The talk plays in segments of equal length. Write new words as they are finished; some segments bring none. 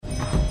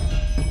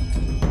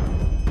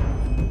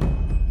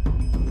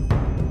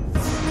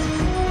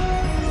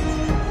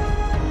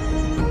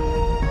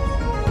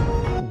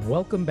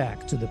Welcome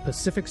back to the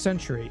Pacific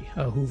Century,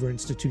 a Hoover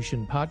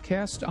Institution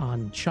podcast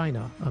on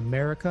China,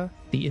 America,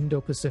 the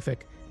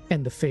Indo-Pacific,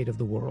 and the fate of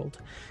the world.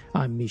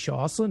 I'm Misha,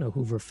 a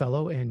Hoover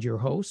Fellow and your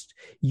host,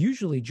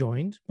 usually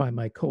joined by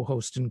my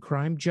co-host in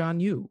crime, John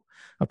Yu,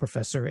 a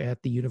professor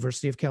at the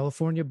University of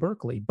California,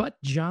 Berkeley. But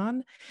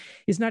John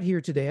is not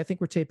here today. I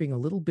think we're taping a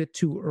little bit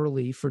too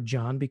early for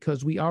John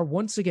because we are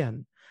once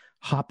again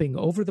hopping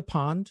over the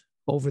pond,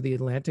 over the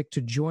Atlantic, to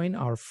join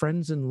our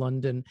friends in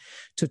London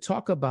to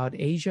talk about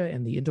Asia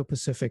and the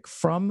Indo-Pacific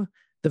from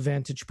the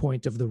vantage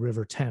point of the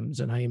River Thames.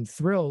 And I am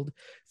thrilled,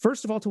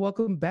 first of all, to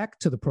welcome back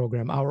to the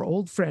program our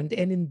old friend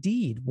and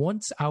indeed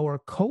once our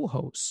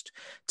co-host,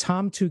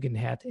 Tom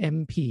Tugendhat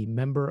MP,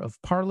 Member of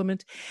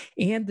Parliament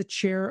and the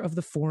chair of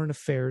the Foreign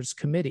Affairs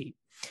Committee.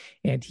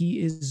 And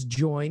he is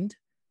joined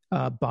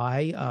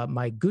by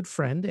my good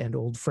friend and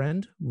old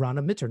friend,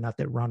 Rana Mitter. Not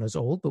that Rana's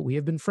old, but we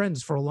have been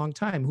friends for a long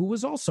time, who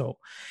was also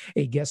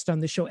a guest on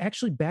the show,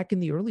 actually back in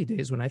the early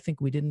days when I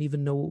think we didn't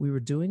even know what we were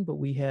doing, but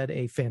we had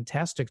a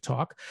fantastic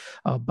talk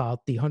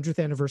about the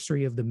 100th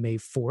anniversary of the May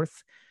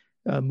 4th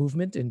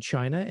movement in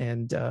China,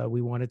 and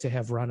we wanted to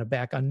have Rana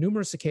back on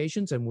numerous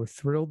occasions, and we're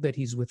thrilled that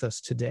he's with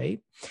us today.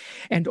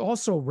 And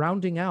also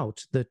rounding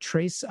out the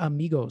Tres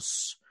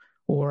Amigos,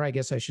 or I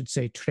guess I should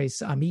say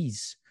Tres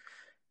Amis,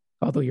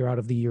 although you're out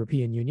of the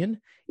European Union,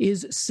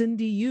 is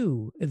Cindy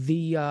Yu,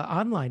 the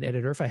online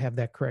editor, if I have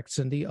that correct,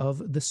 Cindy,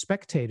 of The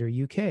Spectator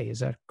UK. Is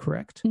that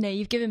correct? No,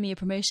 you've given me a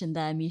promotion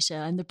there, Misha.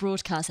 I'm the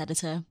broadcast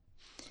editor.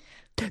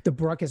 The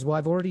broadcast. Well,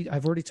 I've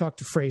already talked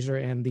to Fraser,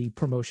 and the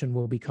promotion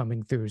will be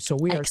coming through. So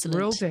we are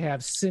thrilled to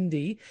have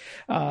Cindy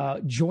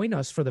join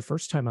us for the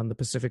first time on the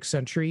Pacific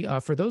Century.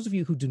 For those of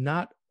you who do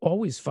not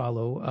always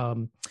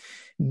follow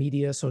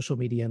media, social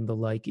media, and the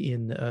like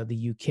in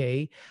the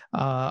UK,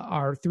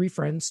 our three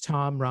friends,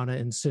 Tom, Rana,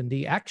 and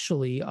Cindy,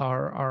 actually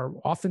are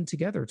often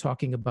together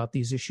talking about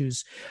these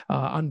issues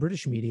on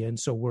British media. And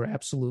so we're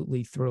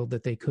absolutely thrilled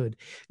that they could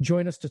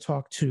join us to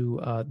talk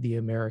to the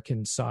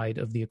American side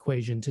of the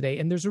equation today.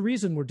 And there's a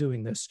reason we're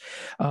doing this,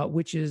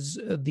 which is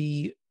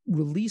the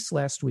release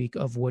last week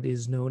of what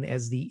is known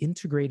as the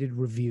Integrated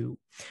Review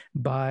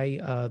by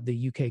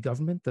the UK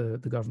government, the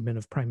government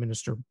of Prime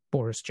Minister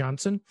Boris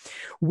Johnson,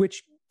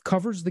 which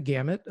covers the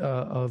gamut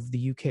of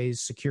the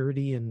UK's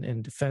security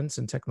and defense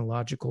and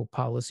technological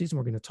policies. And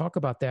we're going to talk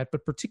about that,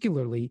 but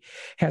particularly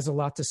has a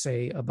lot to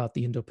say about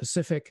the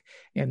Indo-Pacific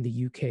and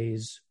the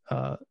UK's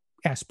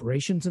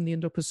aspirations in the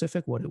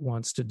Indo-Pacific, what it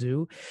wants to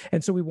do.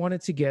 And so we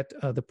wanted to get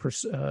the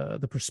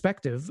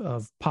perspective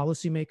of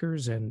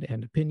policymakers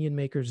and opinion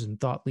makers and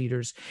thought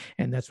leaders.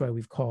 And that's why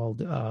we've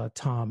called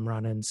Tom,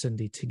 Rana, and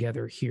Cindy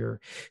together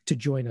here to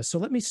join us. So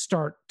let me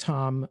start,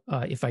 Tom,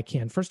 if I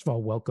can. First of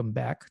all, welcome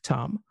back,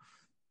 Tom.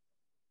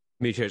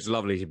 Misha, it's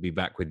lovely to be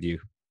back with you.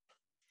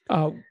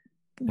 How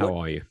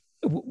are you?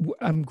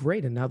 I'm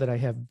great. And now that I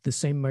have the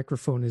same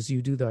microphone as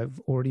you do, that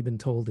I've already been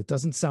told it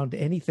doesn't sound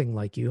anything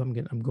like you. I'm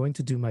going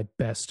to do my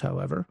best,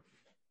 however.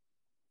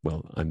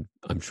 Well,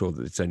 I'm sure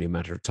that it's only a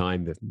matter of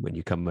time that when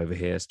you come over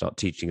here, start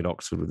teaching at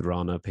Oxford with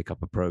Rana, pick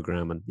up a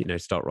program,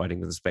 and start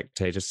writing with The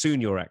Spectator. Soon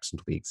your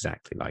accent will be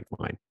exactly like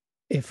mine.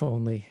 If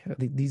only.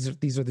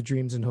 These are the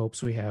dreams and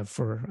hopes we have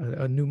for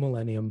a new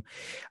millennium.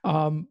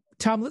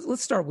 Tom,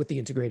 let's start with the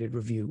Integrated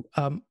Review.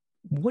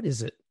 What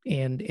is it?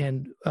 And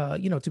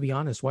to be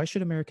honest, why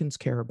should Americans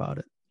care about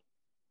it?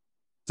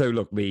 So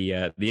look,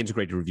 the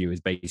Integrated Review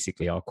is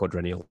basically our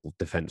quadrennial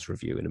defense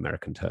review in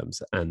American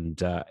terms.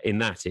 And in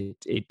that,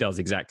 it does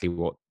exactly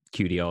what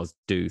QDRs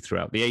do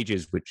throughout the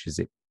ages, which is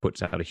it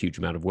puts out a huge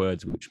amount of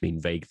words, which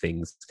mean vague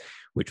things,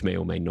 which may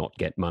or may not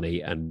get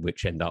money, and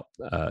which end up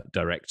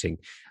directing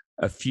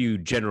a few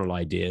general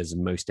ideas,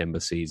 and most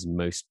embassies and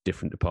most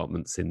different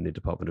departments in the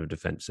Department of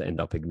Defense end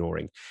up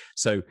ignoring.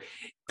 So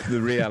the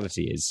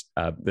reality is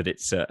that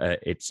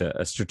it's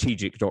a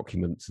strategic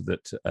document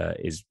that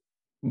is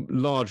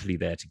largely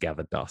there to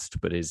gather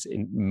dust, but is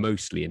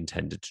mostly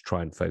intended to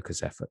try and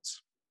focus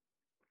efforts.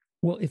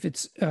 Well, if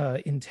it's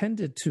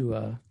intended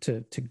to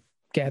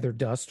gather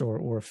dust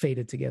or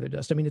fated to gather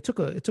dust, I mean, it took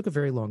a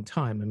very long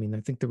time. I mean,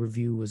 I think the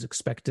review was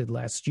expected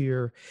last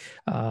year.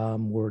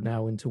 We're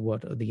now into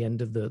the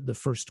end of the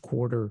first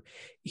quarter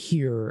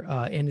here,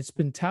 and it's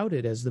been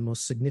touted as the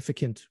most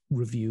significant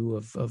review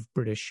of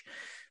British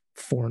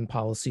foreign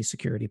policy,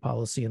 security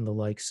policy, and the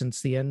like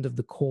since the end of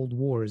the Cold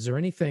War. Is there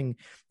anything,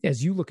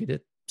 as you look at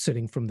it,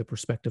 sitting from the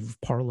perspective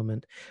of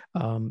Parliament,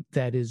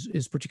 that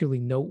is particularly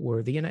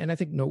noteworthy, and I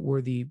think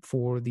noteworthy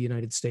for the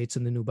United States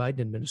and the new Biden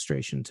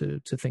administration to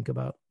think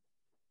about?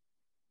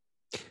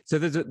 So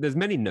there's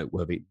many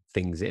noteworthy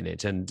things in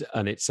it, and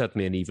it's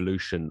certainly an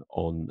evolution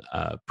on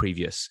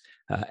previous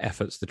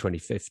efforts. The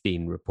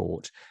 2015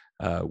 report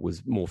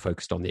was more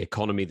focused on the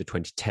economy. The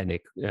 2010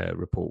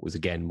 report was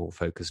again more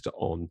focused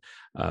on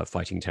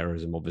fighting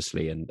terrorism,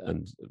 obviously,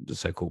 and the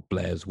so-called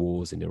Blair's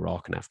wars in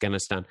Iraq and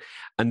Afghanistan.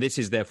 And this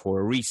is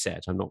therefore a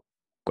reset.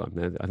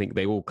 I think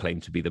they all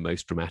claim to be the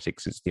most dramatic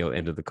since the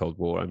end of the Cold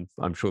War.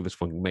 I'm sure this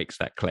one makes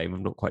that claim.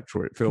 I'm not quite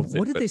sure it feels it.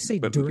 What did they say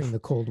during the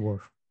Cold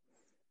War?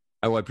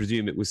 Oh, I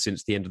presume it was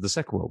since the end of the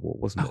Second World War,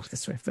 wasn't it? Oh,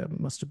 that's right. That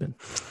must have been.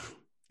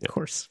 Of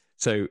course.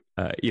 So,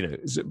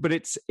 but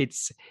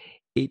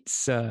it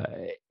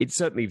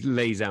certainly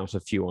lays out a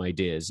few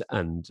ideas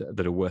and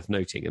that are worth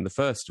noting. And the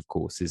first, of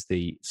course, is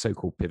the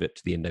so-called pivot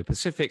to the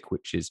Indo-Pacific,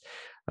 which is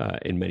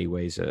in many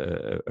ways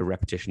a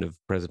repetition of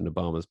President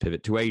Obama's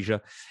pivot to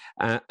Asia,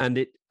 and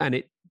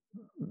it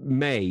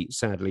may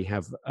sadly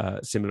have a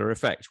similar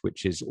effect,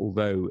 which is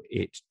although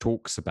it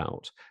talks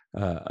about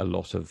a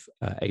lot of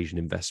Asian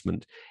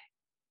investment,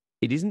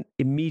 it isn't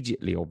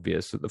immediately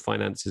obvious that the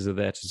finances are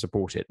there to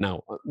support it.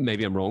 Now,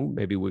 maybe I'm wrong.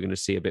 Maybe we're going to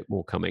see a bit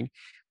more coming,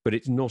 but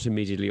it's not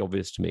immediately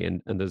obvious to me.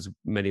 And as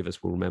many of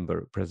us will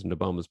remember, President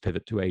Obama's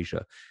pivot to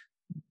Asia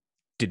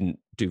didn't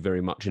do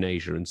very much in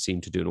Asia and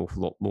seemed to do an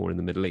awful lot more in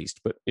the Middle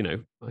East. But,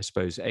 I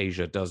suppose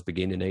Asia does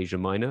begin in Asia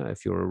Minor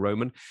if you're a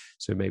Roman.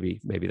 So maybe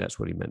that's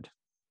what he meant.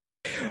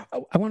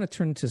 I want to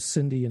turn to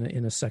Cindy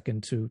in a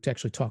second to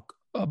actually talk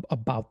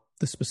about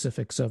the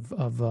specifics of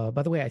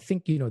by the way, I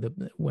think,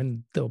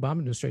 when the Obama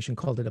administration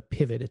called it a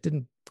pivot, it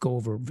didn't go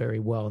over very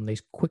well, and they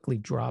quickly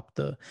dropped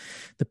the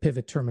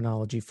pivot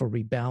terminology for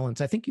rebalance.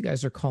 I think you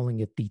guys are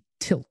calling it the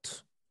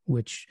tilt,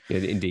 which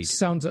indeed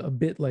sounds a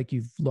bit like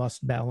you've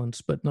lost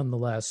balance, but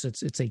nonetheless,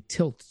 it's a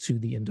tilt to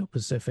the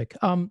Indo-Pacific.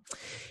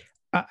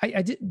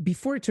 I did,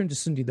 before I turn to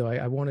Cindy, though,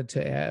 I wanted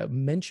to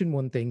mention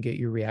one thing, get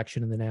your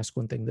reaction, and then ask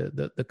one thing.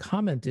 The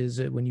comment is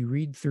that when you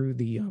read through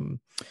the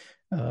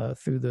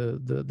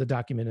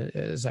document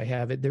as I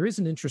have it, there is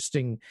an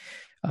interesting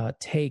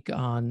take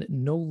on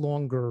no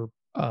longer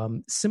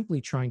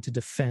simply trying to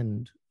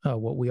defend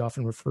what we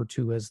often refer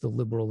to as the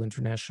liberal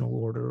international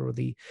order or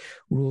the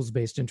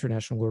rules-based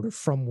international order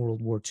from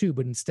World War II,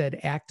 but instead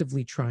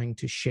actively trying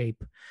to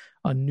shape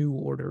a new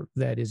order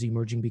that is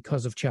emerging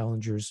because of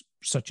challengers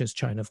such as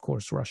China, of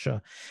course,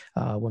 Russia.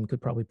 One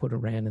could probably put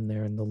Iran in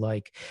there and the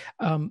like.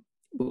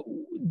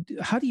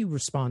 How do you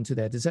respond to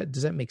that? Does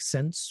that make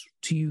sense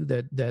to you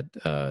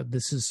that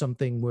this is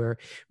something where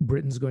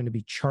Britain's going to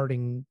be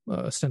charting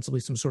ostensibly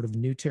some sort of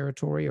new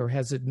territory, or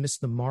has it missed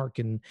the mark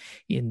in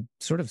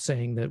sort of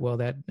saying that, well,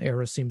 that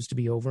era seems to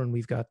be over and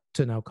we've got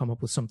to now come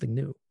up with something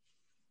new?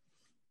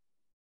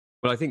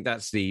 Well, I think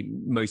that's the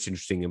most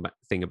interesting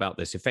thing about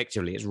this.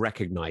 Effectively, it's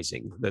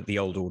recognizing that the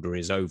old order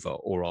is over,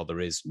 or rather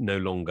is no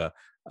longer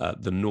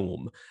the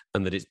norm,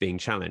 and that it's being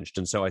challenged.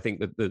 And so I think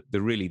that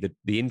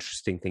the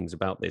interesting things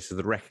about this are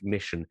the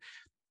recognition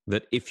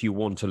that if you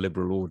want a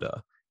liberal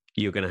order,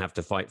 you're going to have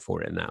to fight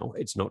for it now.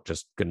 It's not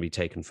just going to be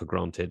taken for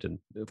granted. And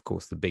of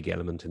course, the big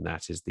element in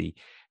that is the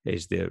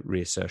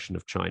reassertion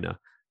of China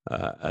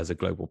as a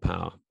global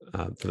power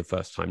for the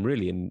first time,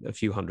 really, in a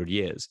few hundred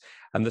years.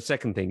 And the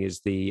second thing is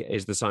the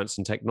science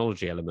and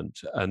technology element,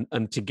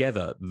 and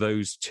together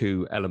those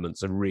two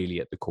elements are really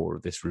at the core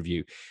of this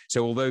review.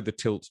 So, although the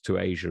tilt to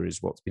Asia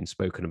is what's been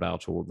spoken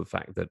about, or the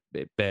fact that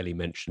it barely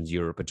mentions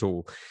Europe at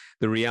all,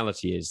 the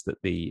reality is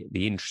that the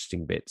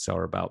interesting bits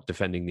are about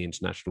defending the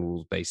international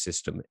rules-based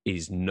system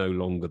is no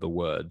longer the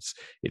words.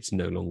 It's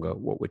no longer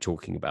what we're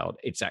talking about.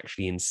 It's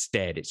actually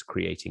instead it's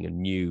creating a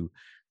new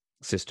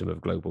system of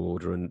global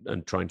order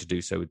and trying to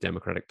do so with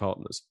democratic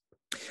partners.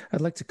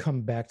 I'd like to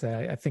come back to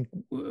that. I think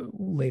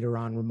later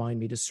on, remind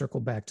me to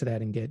circle back to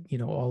that and get,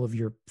 all of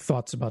your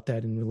thoughts about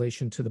that in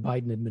relation to the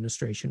Biden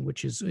administration,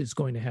 which is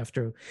going to have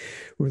to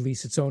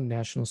release its own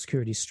national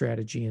security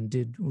strategy and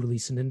did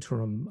release an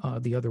interim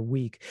the other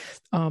week.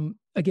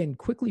 Again,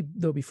 quickly,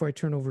 though, before I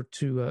turn over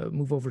to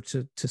move over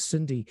to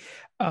Cindy,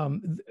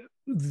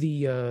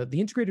 the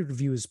integrated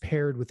review is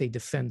paired with a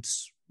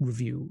defense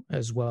review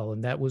as well,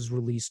 and that was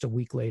released a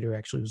week later.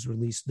 Actually, it was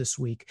released this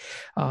week.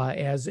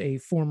 As a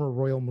former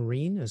Royal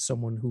Marine, as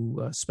someone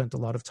who spent a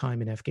lot of time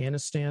in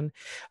Afghanistan,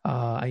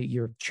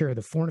 you're chair of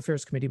the Foreign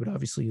Affairs Committee, but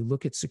obviously you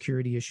look at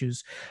security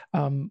issues.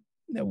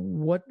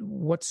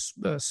 What's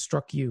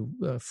struck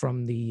you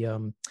from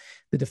the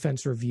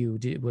defense review?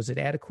 Was it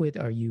adequate?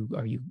 Are you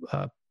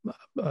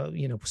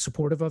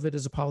supportive of it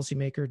as a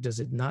policymaker? Does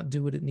it not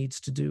do what it needs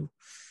to do?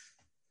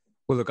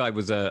 Well, look, I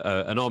was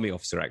an army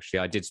officer, actually.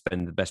 I did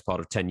spend the best part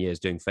of 10 years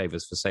doing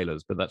favors for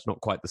sailors, but that's not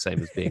quite the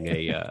same as being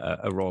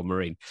a Royal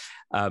Marine.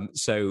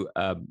 So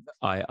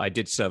I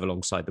did serve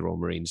alongside the Royal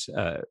Marines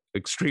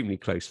extremely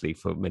closely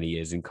for many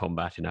years in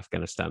combat in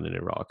Afghanistan and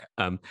Iraq.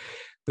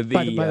 But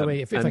by the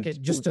way, if I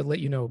could just to let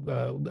you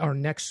know, our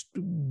next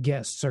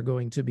guests are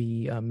going to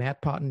be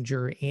Matt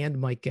Pottinger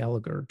and Mike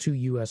Gallagher, 2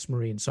 U.S.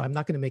 Marines. So I'm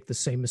not going to make the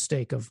same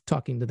mistake of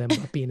talking to them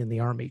about being in the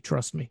Army.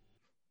 Trust me.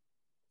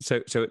 So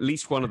at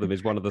least one of them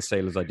is one of the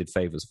sailors I did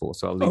favors for.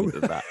 So I'll leave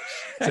it at that.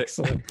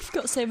 Excellent. I've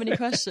got so many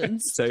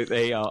questions. So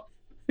they are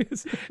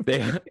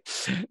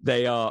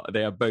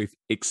both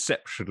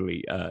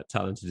exceptionally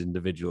talented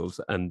individuals,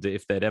 and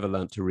if they'd ever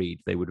learned to read,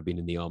 they would have been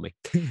in the army.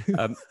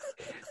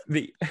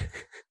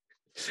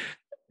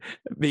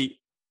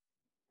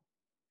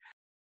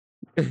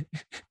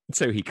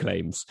 So he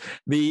claims.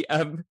 Look,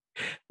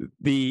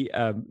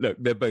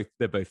 they're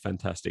both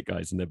fantastic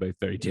guys, and they're both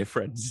very dear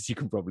friends, as you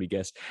can probably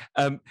guess.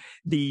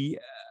 The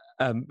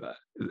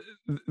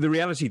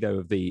reality, though,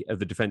 of the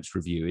defense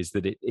review is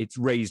that it's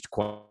raised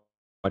quite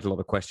a lot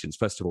of questions.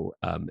 First of all,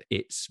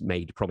 it's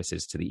made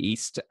promises to the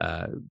East,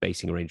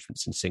 basing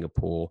arrangements in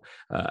Singapore,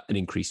 an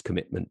increased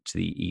commitment to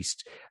the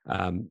East.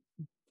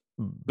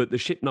 But the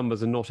ship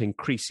numbers are not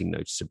increasing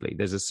noticeably.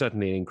 There's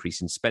certainly an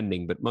increase in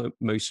spending, but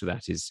most of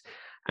that is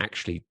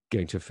actually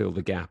going to fill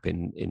the gap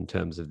in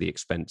terms of the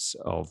expense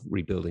of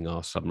rebuilding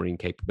our submarine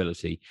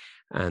capability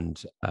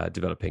and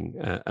developing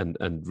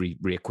and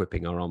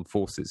re-equipping our armed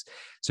forces.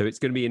 So it's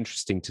going to be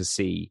interesting to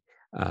see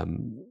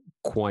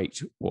quite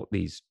what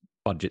these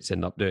budgets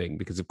end up doing,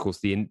 because of course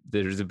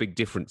there is a big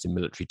difference in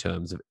military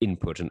terms of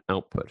input and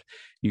output.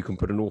 You can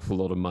put an awful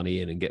lot of money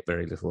in and get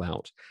very little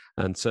out,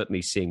 and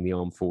certainly seeing the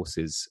armed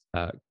forces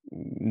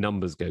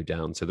numbers go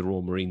down. So the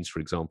Royal Marines, for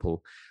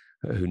example,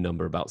 who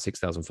number about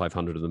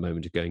 6,500 at the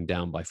moment, are going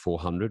down by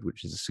 400,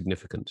 which is a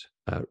significant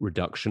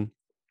reduction.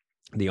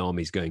 The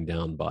Army's going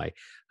down by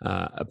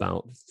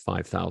about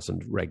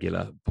 5,000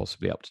 regular,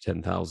 possibly up to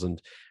 10,000,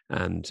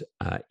 and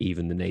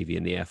even the Navy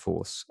and the Air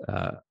Force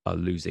are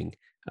losing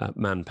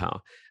manpower.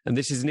 And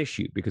this is an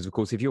issue because, of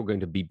course, if you're going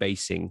to be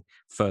basing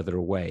further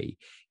away,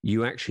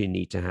 you actually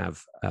need to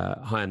have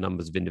higher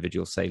numbers of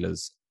individual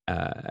sailors,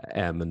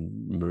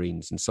 airmen,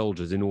 Marines, and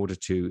soldiers in order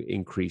to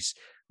increase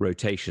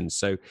rotation.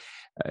 So,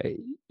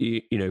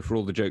 for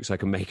all the jokes I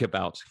can make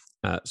about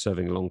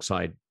serving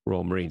alongside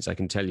Royal Marines, I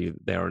can tell you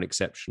they're an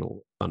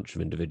exceptional bunch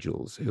of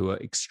individuals who are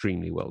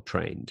extremely well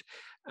trained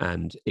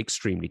and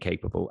extremely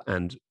capable,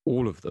 and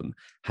all of them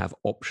have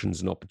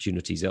options and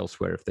opportunities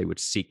elsewhere if they would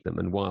seek them.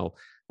 And while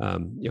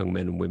young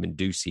men and women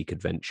do seek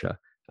adventure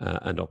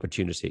and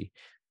opportunity,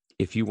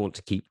 if you want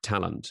to keep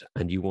talent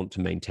and you want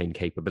to maintain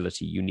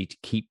capability, you need to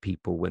keep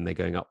people when they're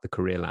going up the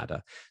career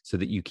ladder, so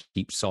that you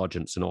keep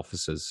sergeants and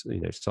officers,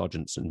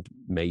 sergeants and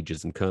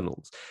majors and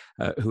colonels,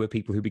 who are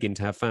people who begin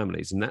to have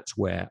families. And that's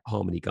where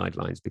Harmony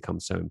guidelines become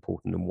so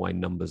important, and why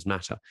numbers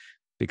matter,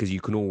 because you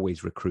can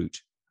always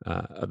recruit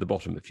at the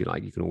bottom, if you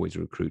like. You can always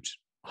recruit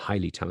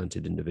highly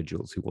talented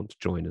individuals who want to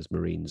join as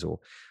Marines or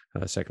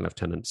second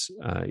lieutenants,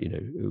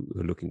 who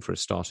are looking for a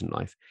start in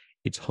life.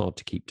 It's hard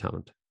to keep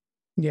talent.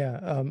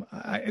 Yeah,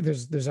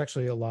 there's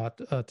actually a lot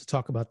to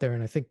talk about there,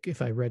 and I think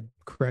if I read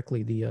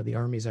correctly, the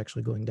Army is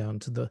actually going down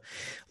to the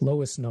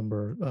lowest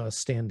number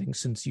standing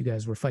since you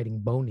guys were fighting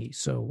Boney.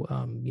 So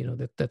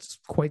that's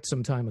quite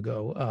some time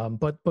ago.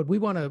 But we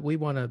want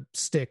to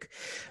stick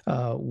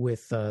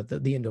with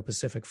the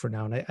Indo-Pacific for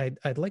now, and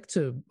I'd like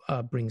to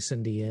bring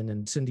Cindy in.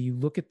 And Cindy, you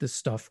look at this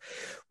stuff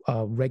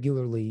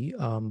regularly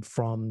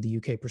from the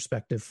UK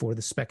perspective for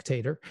the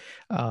Spectator,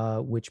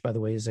 which, by the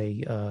way, is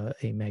a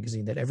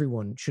magazine that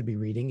everyone should be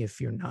reading.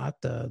 If you're not,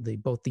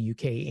 both the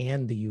UK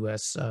and the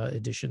US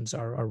editions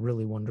are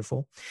really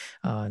wonderful,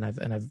 and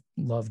I've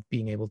loved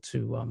being able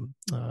to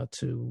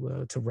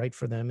write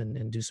for them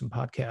and do some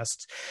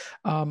podcasts.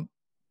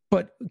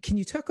 But can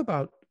you talk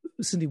about,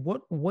 Cindy,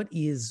 what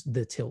is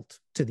the tilt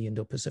to the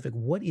Indo-Pacific?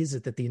 What is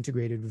it that the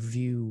Integrated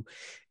Review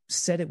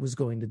said it was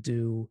going to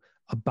do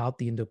about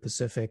the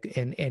Indo-Pacific,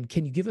 and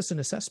can you give us an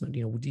assessment?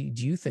 Do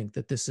you think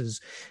that this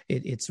is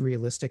it's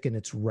realistic and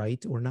it's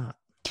right or not?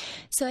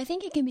 So I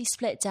think it can be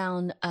split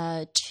down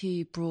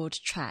two broad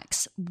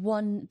tracks.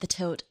 One, the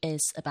tilt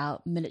is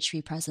about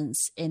military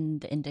presence in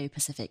the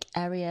Indo-Pacific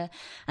area,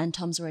 and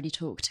Tom's already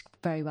talked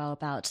very well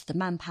about the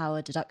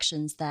manpower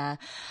deductions there.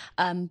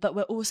 But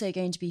we're also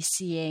going to be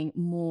seeing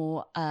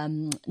more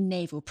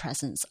naval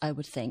presence, I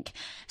would think.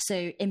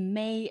 So in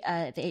May,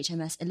 the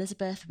HMS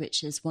Elizabeth,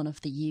 which is one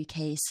of the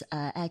UK's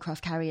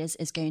aircraft carriers,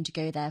 is going to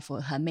go there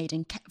for her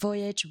maiden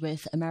voyage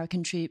with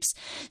American troops.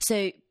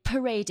 So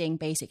parading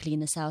basically in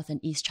the South and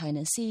East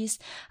China Seas,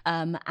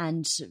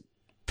 and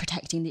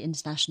protecting the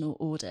international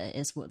order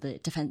is what the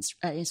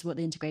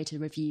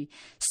Integrated Review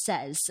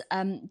says.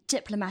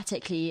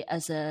 Diplomatically,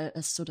 as a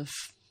sort of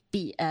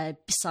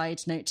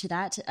side note to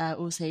that,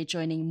 also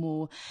joining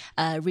more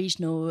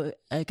regional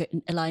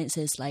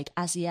alliances like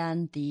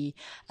ASEAN, the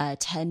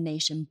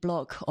 10-nation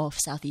bloc of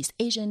Southeast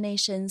Asian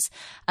nations,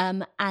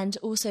 and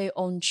also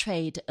on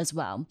trade as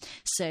well.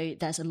 So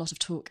there's a lot of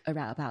talk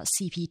about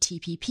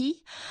CPTPP,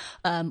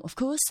 of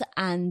course,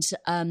 and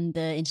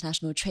the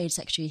International Trade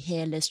Secretary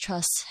here, Liz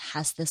Truss,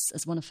 has this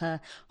as one of her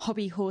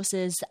hobby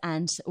horses,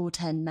 and all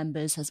 10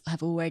 members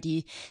have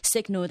already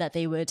signalled that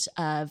they would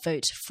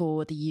vote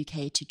for the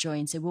UK to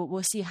join. So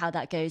we'll see how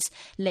that goes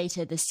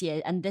later this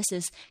year. And this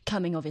is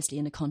coming obviously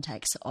in the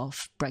context of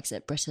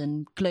Brexit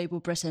Britain, global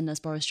Britain,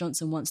 as Boris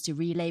Johnson wants to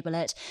relabel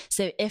it.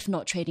 So if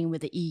not trading with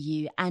the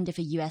EU, and if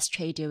a US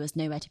trade deal is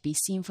nowhere to be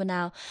seen for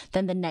now,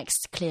 then the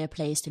next clear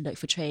place to look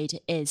for trade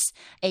is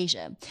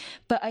Asia.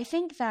 But I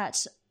think that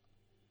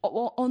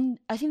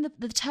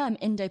the term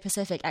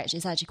Indo-Pacific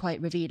is actually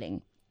quite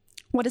revealing.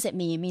 What does it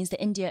mean? It means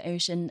the Indian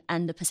Ocean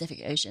and the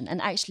Pacific Ocean.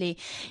 And actually,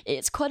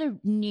 it's quite a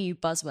new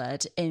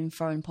buzzword in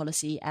foreign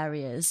policy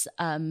areas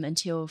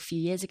until a few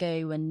years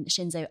ago when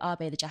Shinzo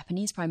Abe, the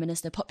Japanese Prime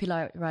Minister,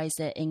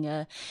 popularized it in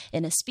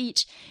a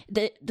speech.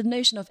 The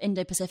notion of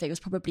Indo-Pacific was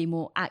probably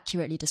more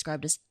accurately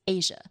described as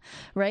Asia,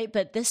 right?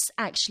 But this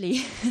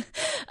actually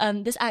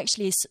this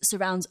actually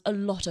surrounds a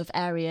lot of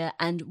area.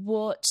 And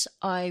what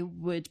I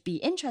would be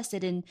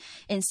interested in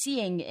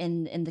seeing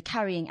in the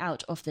carrying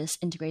out of this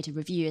integrated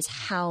review is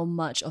how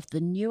much of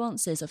the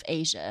nuances of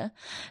Asia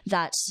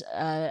that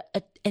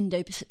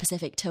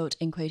Indo-Pacific tilt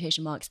in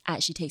quotation marks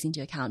actually takes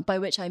into account, by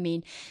which I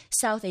mean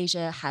South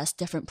Asia has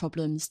different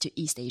problems to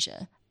East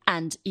Asia.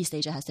 And East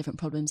Asia has different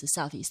problems as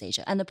Southeast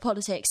Asia. And the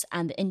politics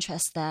and the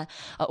interests there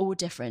are all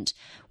different.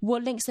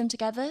 What links them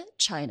together?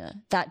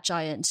 China, that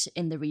giant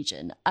in the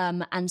region.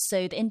 And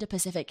so the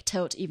Indo-Pacific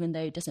tilt, even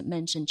though it doesn't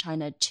mention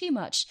China too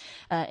much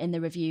in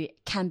the review,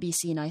 can be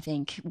seen, I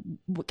think,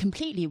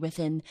 completely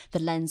within the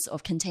lens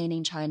of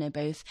containing China,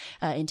 both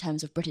in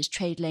terms of British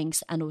trade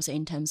links and also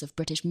in terms of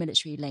British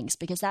military links,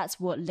 because that's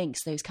what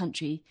links those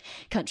countries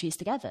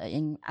together.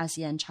 In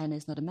ASEAN, China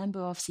is not a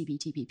member of.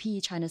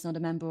 CPTPP, China is not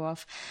a member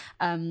of.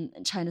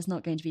 China's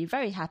not going to be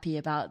very happy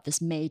about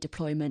this May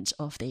deployment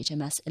of the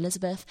HMS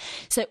Elizabeth.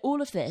 So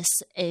all of this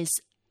is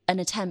an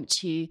attempt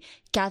to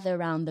gather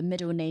around the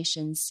middle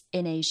nations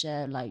in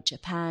Asia, like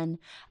Japan,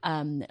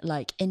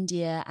 like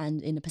India,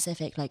 and in the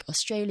Pacific, like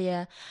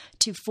Australia,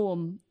 to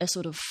form a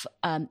sort of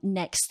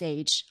next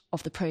stage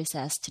of the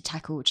process to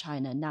tackle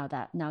China now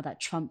that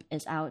Trump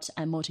is out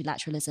and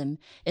multilateralism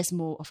is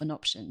more of an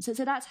option. So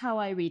that's how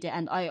I read it.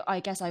 And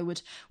I guess I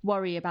would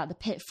worry about the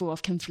pitfall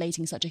of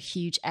conflating such a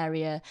huge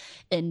area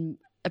in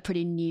a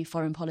pretty new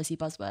foreign policy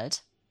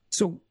buzzword.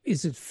 So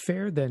is it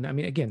fair then, I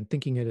mean, again,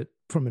 thinking at it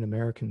from an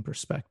American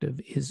perspective,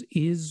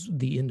 is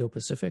the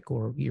Indo-Pacific,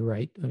 or you're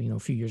right, a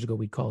few years ago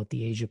we'd call it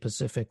the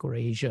Asia-Pacific or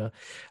Asia,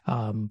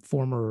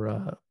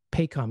 former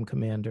PACOM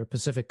commander,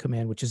 Pacific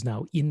Command, which is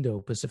now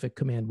Indo-Pacific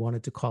Command,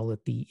 wanted to call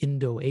it the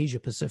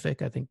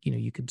Indo-Asia-Pacific. I think,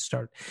 you could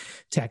start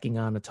tacking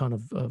on a ton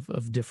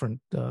of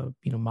different,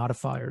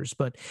 modifiers.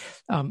 But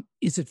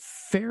is it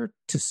fair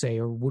to say,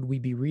 or would we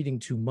be reading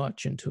too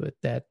much into it,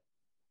 that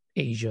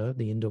Asia,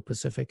 the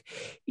Indo-Pacific,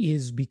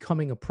 is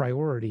becoming a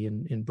priority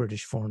in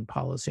British foreign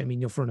policy? I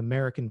mean, from an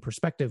American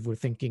perspective, we're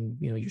thinking,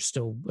 you're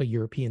still a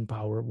European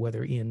power,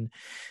 whether in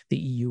the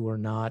EU or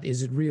not.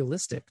 Is it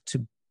realistic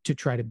to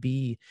try to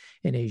be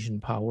an Asian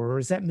power, or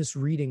is that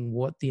misreading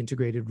what the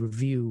integrated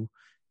review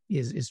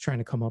is trying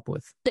to come up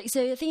with?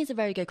 So I think it's a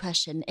very good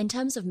question. In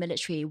terms of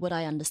military, what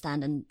I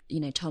understand, and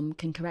Tom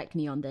can correct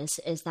me on this,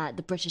 is that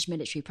the British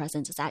military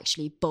presence is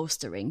actually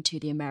bolstering to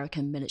the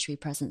American military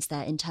presence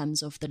there in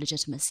terms of the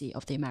legitimacy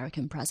of the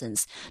American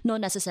presence, not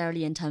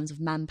necessarily in terms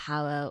of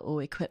manpower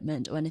or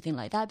equipment or anything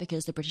like that,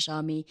 because the British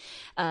Army,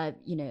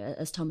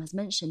 as Tom has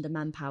mentioned, the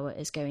manpower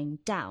is going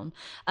down.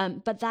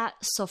 But that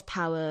soft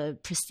power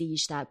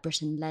prestige that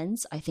Britain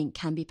lends, I think,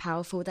 can be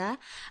powerful there.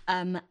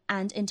 And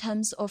in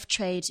terms of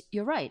trade,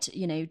 you're right.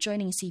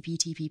 Joining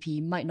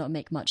CPTPP might not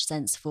make much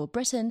sense for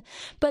Britain,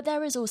 but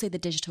there is also the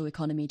digital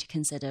economy to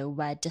consider,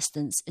 where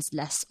distance is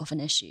less of an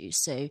issue.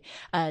 So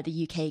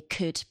the UK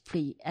could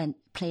play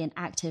an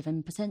active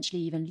and potentially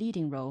even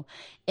leading role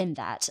in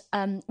that.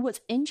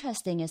 What's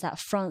interesting is that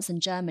France and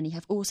Germany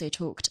have also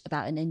talked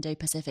about an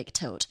Indo-Pacific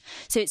tilt.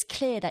 So it's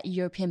clear that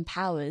European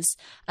powers,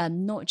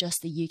 not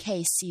just the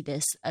UK, see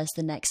this as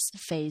the next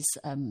phase,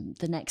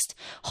 the next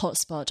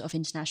hotspot of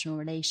international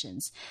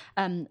relations.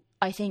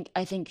 I think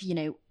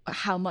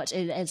how much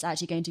it is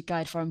actually going to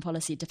guide foreign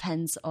policy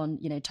depends on,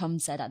 Tom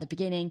said at the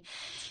beginning,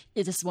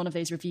 is this one of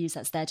those reviews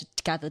that's there to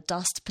gather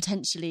dust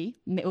potentially,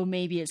 or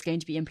maybe it's going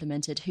to be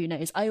implemented, who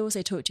knows. I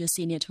also talked to a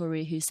senior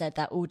Tory who said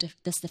that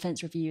this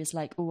defence review is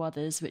like all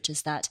others, which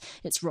is that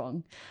it's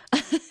wrong.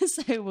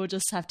 So we'll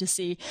just have to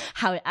see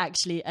how it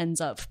actually ends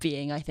up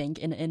being, I think,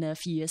 in a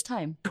few years'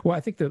 time. Well,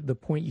 I think the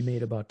point you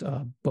made about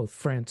both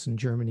France and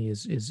Germany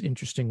is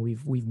interesting.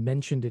 We've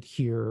mentioned it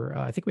here.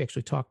 I think we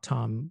actually talked,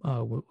 Tom,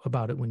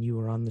 about it when you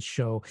were on the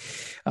show.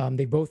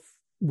 They both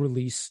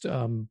released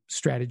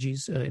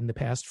strategies in the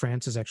past.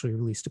 France has actually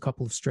released a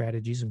couple of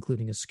strategies,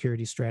 including a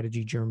security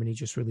strategy. Germany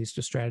just released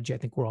a strategy. I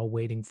think we're all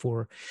waiting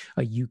for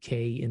a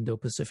UK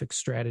Indo-Pacific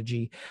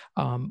strategy.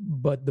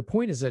 But the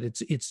point is that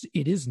it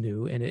is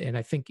new, and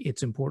I think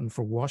it's important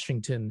for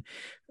Washington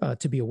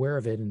to be aware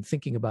of it and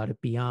thinking about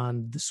it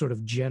beyond the sort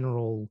of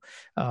general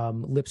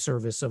lip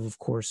service of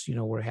course,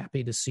 we're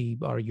happy to see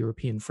our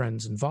European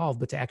friends involved,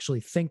 but to actually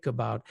think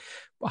about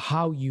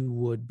how you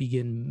would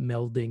begin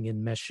melding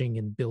and meshing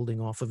and building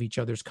off of each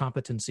other's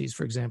competencies.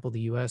 For example, the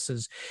U.S.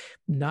 is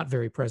not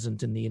very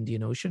present in the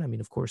Indian Ocean. I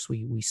mean, of course,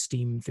 we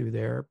steam through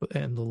there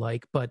and the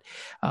like, but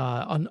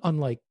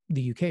unlike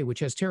the UK,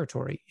 which has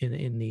territory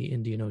in the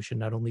Indian Ocean,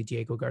 not only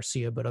Diego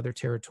Garcia, but other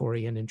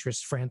territory and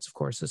interests. France, of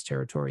course, has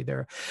territory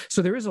there.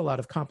 So there is a lot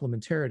of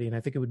complementarity, and I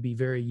think it would be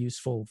very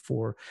useful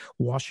for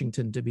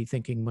Washington to be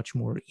thinking much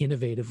more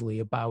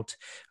innovatively about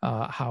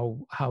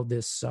how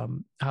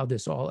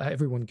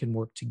everyone can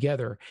work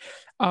together.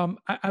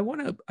 I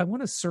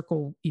want to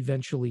circle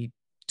eventually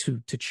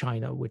to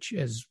China, which,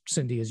 as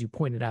Cindy, as you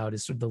pointed out,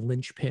 is sort of the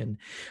linchpin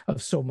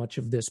of so much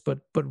of this.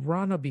 But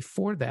Rana,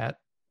 before that,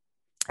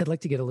 I'd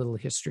like to get a little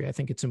history. I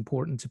think it's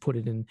important to put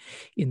it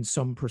in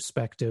some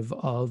perspective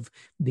of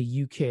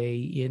the UK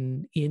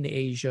in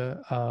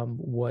Asia.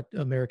 What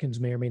Americans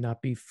may or may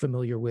not be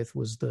familiar with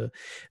was the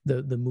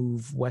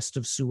move west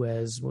of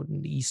Suez,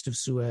 east of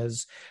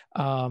Suez,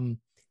 and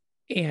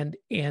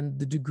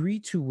the degree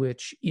to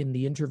which in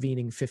the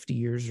intervening 50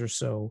 years or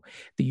so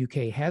the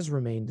UK has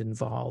remained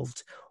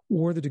involved,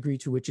 or the degree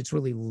to which it's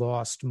really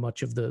lost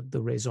much of the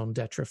raison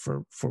d'etre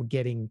for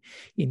getting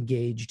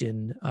engaged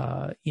in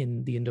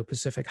the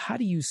Indo-Pacific. How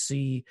do you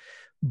see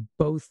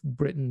both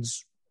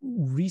Britain's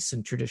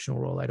recent traditional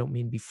role? I don't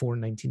mean before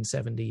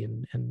 1970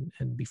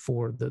 and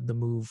before the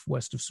move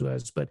west of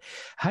Suez, but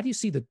how do you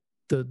see the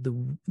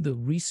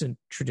recent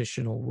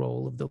traditional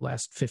role of the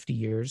last 50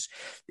 years?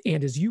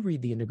 And as you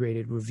read the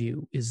integrated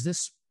review, is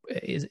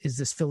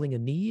this filling a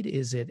need?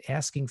 Is it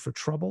asking for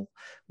trouble?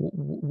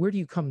 Where do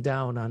you come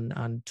down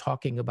on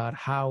talking about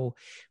how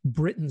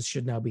Britons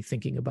should now be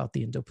thinking about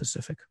the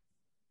Indo-Pacific?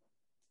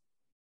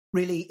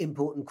 Really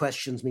important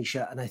questions,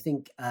 Misha. And I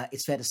think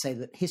it's fair to say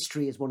that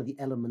history is one of the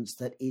elements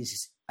that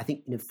is, I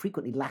think,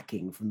 frequently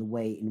lacking from the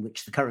way in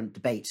which the current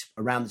debate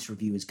around this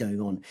review is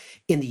going on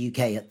in the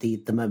UK at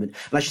the moment.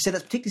 And I should say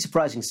that's particularly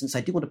surprising, since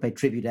I do want to pay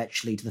tribute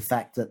actually to the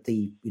fact that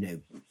the,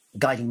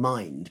 guiding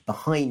mind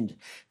behind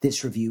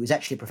this review is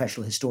actually a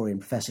professional historian,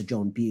 Professor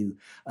John Bew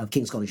of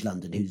King's College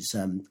London, who's,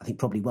 I think,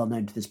 probably well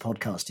known to this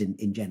podcast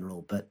in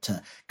general, but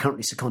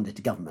currently seconded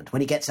to government.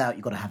 When he gets out,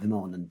 you've got to have him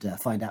on and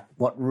find out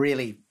what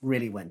really,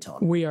 really went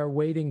on. We are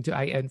waiting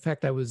to, in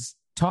fact, I was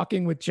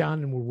talking with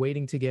John and we're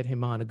waiting to get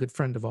him on, a good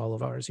friend of all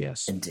of ours,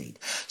 yes. Indeed.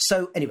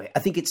 So anyway, I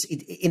think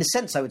in a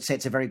sense, I would say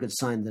it's a very good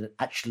sign that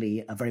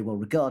actually a very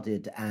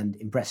well-regarded and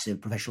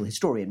impressive professional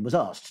historian was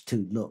asked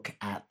to look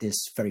at this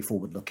very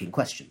forward-looking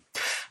question.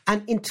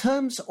 And in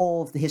terms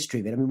of the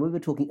history of it, we were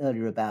talking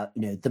earlier about,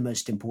 the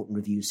most important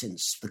review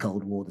since the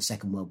Cold War, the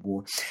Second World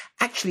War.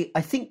 Actually,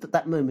 I think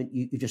that moment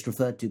you just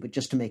referred to, but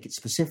just to make it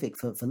specific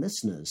for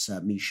listeners,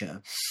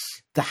 Misha,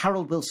 the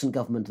Harold Wilson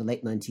government of the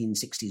late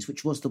 1960s,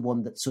 which was the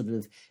one that sort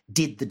of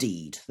did the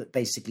deed, that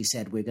basically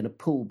said we're going to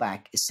pull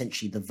back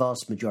essentially the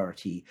vast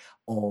majority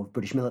of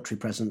British military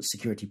presence,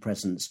 security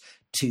presence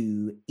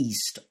to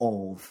east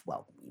of,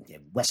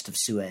 west of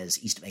Suez,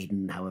 east of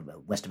Aden,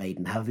 west of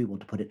Aden, however you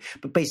want to put it.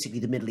 But basically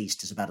the Middle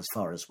East is about as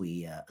far as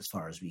we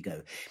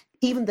go.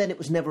 Even then, it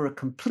was never a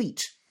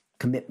complete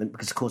commitment,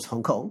 because, of course,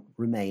 Hong Kong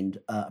remained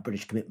a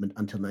British commitment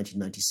until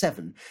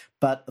 1997.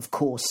 But, of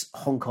course,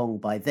 Hong Kong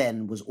by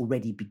then was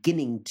already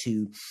beginning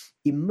to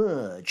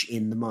emerge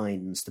in the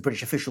minds, the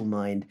British official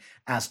mind,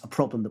 as a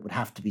problem that would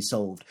have to be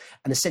solved.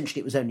 And essentially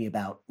it was only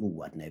about,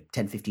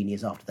 10, 15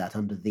 years after that,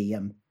 under the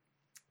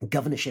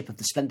governorship of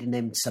the splendidly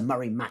named Sir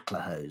Murray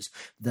MacLehose,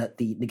 that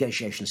the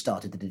negotiations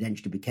started, that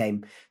eventually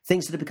became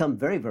things that have become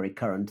very, very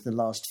current in the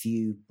last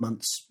few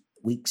months,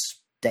 weeks,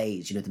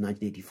 days, the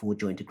 1984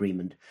 joint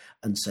agreement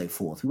and so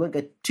forth. We won't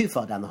go too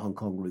far down the Hong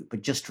Kong route,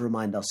 but just to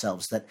remind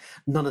ourselves that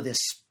none of this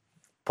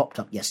popped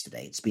up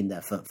yesterday. It's been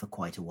there for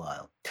quite a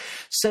while.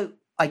 So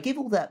I give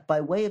all that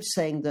by way of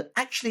saying that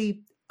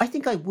actually I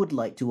think I would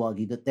like to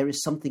argue that there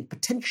is something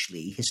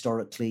potentially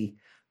historically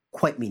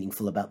quite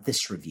meaningful about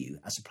this review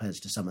as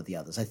opposed to some of the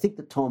others. I think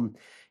that Tom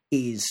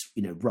is,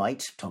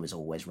 right. Tom is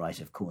always right,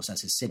 of course,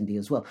 as is Cindy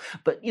as well.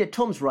 But,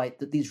 Tom's right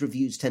that these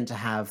reviews tend to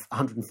have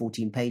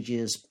 114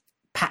 pages,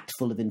 packed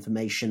full of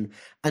information.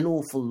 An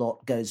awful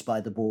lot goes by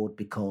the board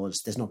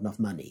because there's not enough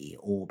money,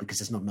 or because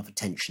there's not enough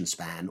attention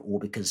span, or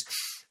because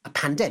a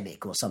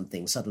pandemic or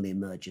something suddenly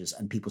emerges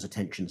and people's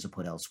attentions are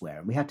put elsewhere.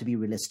 And we have to be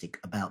realistic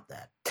about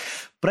that.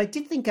 But I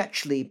did think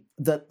actually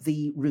that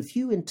the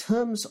review in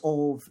terms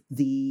of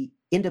the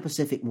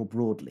Indo-Pacific more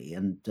broadly,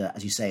 and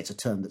as you say, it's a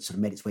term that sort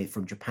of made its way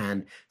from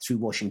Japan through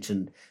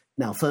Washington,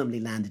 now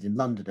firmly landed in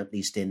London, at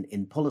least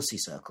in policy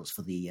circles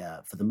for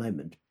the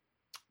moment.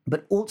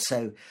 But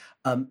also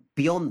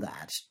beyond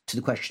that, to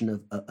the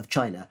question of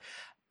China,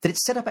 that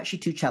it's set up actually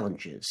two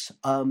challenges.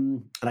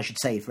 And I should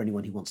say, for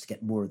anyone who wants to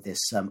get more of this,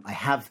 I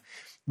have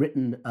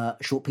written a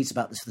short piece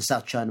about this for the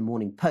South China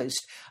Morning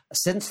Post.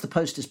 Since the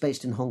Post is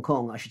based in Hong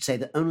Kong, I should say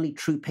that only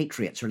true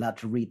patriots are allowed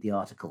to read the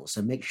article.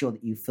 So make sure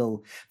that you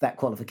fill that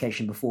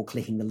qualification before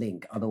clicking the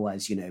link.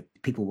 Otherwise,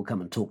 people will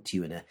come and talk to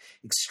you in an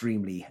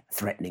extremely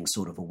threatening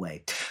sort of a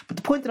way. But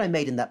the point that I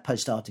made in that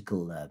Post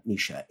article,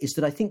 Misha, is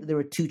that I think that there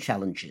are two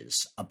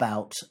challenges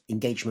about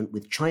engagement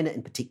with China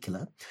in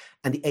particular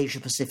and the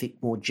Asia-Pacific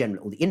more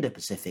generally, or the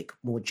Indo-Pacific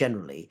more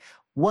generally.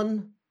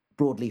 One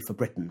broadly for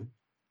Britain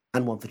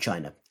and one for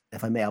China.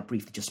 If I may, I'll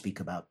briefly just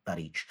speak about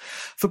each.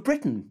 For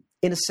Britain,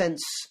 in a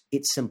sense,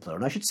 it's simpler.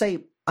 And I should say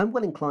I'm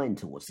well inclined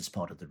towards this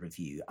part of the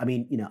review. I'm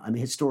a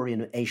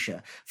historian of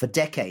Asia. For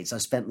decades, I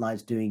spent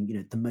lives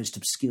doing, the most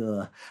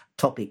obscure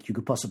topic you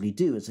could possibly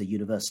do as a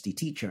university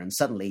teacher. And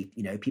suddenly,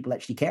 people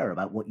actually care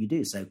about what you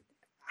do. So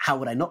how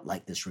would I not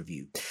like this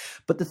review?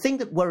 But the thing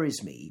that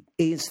worries me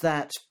is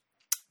that,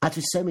 as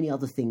with so many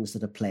other things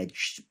that are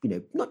pledged,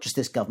 not just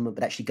this government,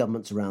 but actually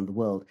governments around the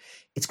world,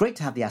 it's great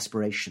to have the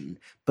aspiration,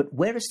 but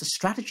where is the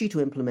strategy to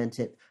implement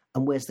it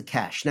and where's the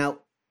cash? Now,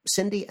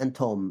 Cindy and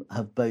Tom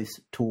have both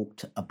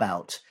talked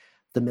about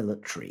the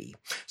military.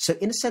 So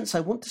in a sense, I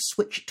want to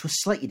switch to a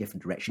slightly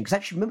different direction, because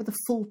actually remember the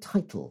full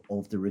title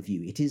of the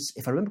review. It is,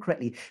 if I remember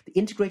correctly, the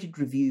Integrated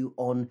Review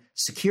on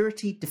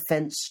Security,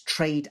 Defence,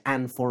 Trade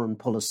and Foreign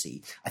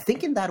Policy. I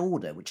think in that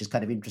order, which is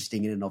kind of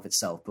interesting in and of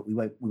itself, but we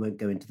won't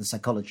go into the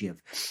psychology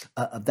of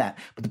that.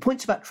 But the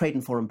points about trade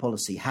and foreign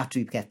policy have to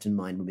be kept in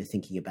mind when we're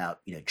thinking about,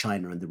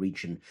 China and the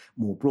region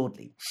more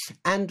broadly.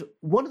 And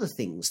one of the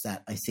things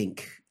that I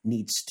think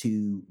needs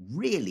to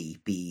really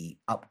be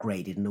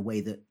upgraded in a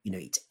way that,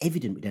 it's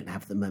evident we don't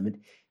have at the moment,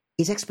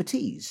 is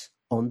expertise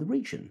on the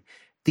region.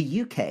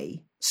 The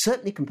UK,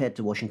 certainly compared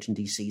to Washington,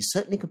 D.C.,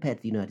 certainly compared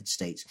to the United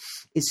States,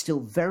 is still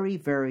very,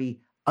 very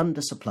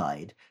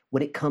undersupplied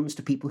when it comes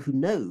to people who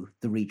know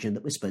the region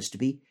that we're supposed to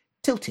be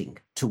tilting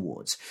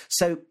towards.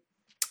 So,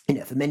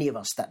 for many of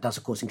us, that does,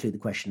 of course, include the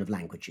question of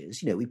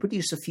languages. We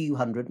produce a few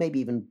hundred, maybe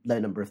even low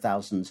number of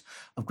thousands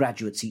of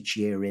graduates each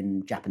year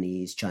in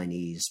Japanese,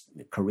 Chinese,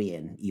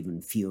 Korean,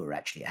 even fewer,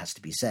 actually, it has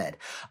to be said.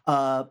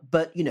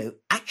 But,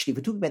 actually, if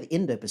we're talking about the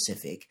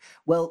Indo-Pacific,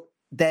 well,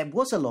 there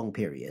was a long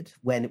period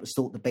when it was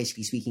thought that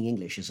basically speaking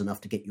English is enough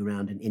to get you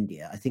around in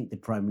India. I think the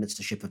Prime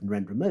Ministership of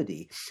Narendra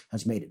Modi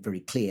has made it very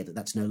clear that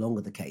that's no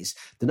longer the case.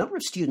 The number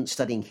of students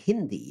studying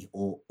Hindi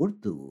or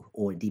Urdu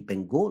or indeed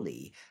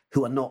Bengali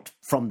who are not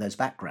from those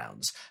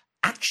backgrounds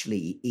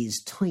actually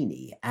is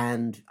tiny,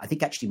 and I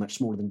think actually much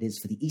smaller than it is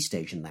for the East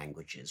Asian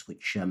languages,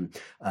 which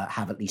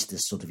have at least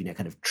this sort of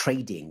kind of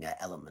trading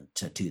element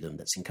to them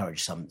that's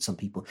encouraged some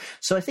people.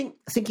 So I think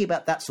thinking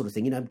about that sort of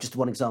thing, just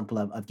one example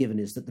I've given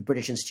is that the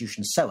British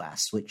institution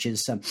SOAS, which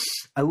is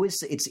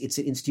it's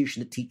an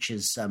institution that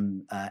teaches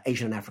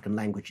Asian and African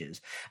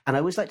languages, and I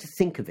always like to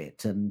think of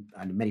it, and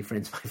my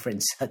friends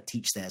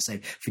teach there, so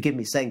forgive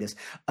me saying this,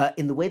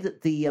 in the way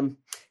that the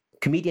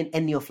comedian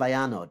Ennio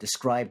Flaiano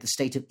described the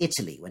state of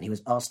Italy when he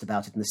was asked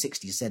about it in the 60s.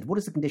 He said, "What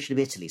is the condition of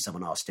Italy?"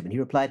 Someone asked him, and he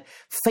replied,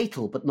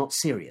 "Fatal but not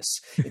serious."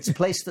 It's a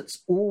place that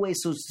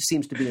always sort of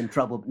seems to be in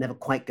trouble but never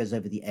quite goes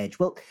over the edge.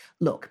 Well,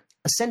 look,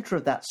 a centre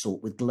of that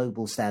sort with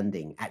global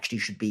standing actually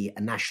should be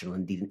a national,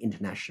 indeed an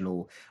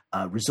international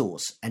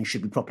resource, and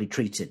should be properly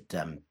treated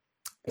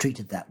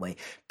that way.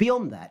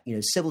 Beyond that,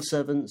 civil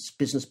servants,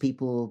 business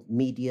people,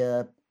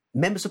 media,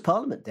 members of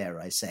parliament, dare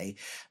I say,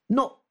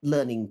 not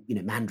learning,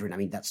 Mandarin. I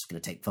mean, that's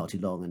going to take far too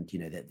long, and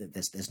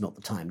there's not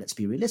the time. Let's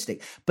be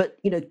realistic. But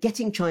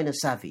getting China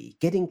savvy,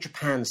 getting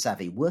Japan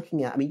savvy,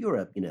 working out. I mean, you're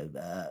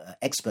a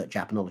expert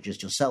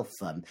Japanologist yourself,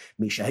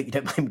 Misha. I hope you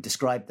don't mind me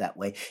described that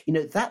way.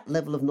 That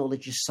level of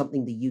knowledge is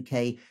something the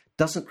UK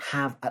doesn't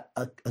have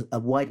a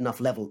wide enough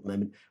level at the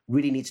moment,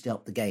 really needs to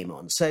help the game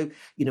on. So,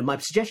 my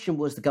suggestion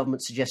was the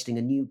government suggesting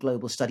a new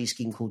global study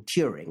scheme called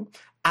Turing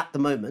at the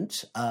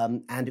moment,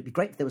 and it'd be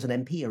great if there was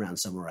an MP around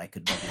somewhere I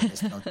could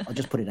I'll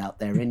just put it out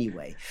there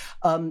anyway.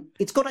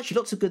 It's got actually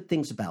lots of good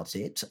things about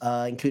it,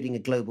 including a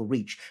global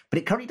reach, but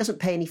it currently doesn't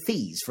pay any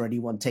fees for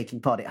anyone taking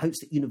part. It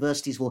hopes that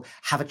universities will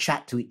have a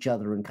chat to each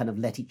other and kind of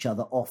let each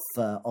other off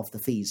the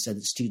fees so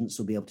that students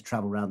will be able to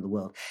travel around the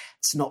world.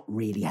 It's not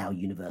really how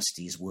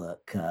universities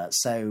work.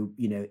 So,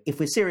 if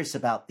we're serious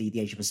about the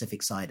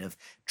Asia-Pacific side of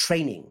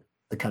training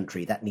the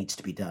country, that needs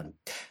to be done.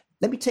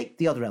 Let me take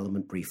the other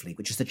element briefly,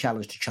 which is the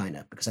challenge to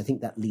China, because I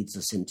think that leads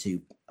us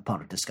into a part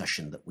of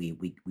discussion that we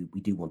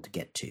do want to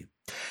get to.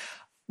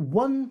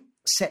 One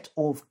set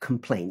of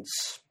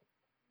complaints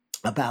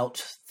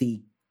about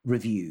the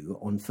review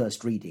on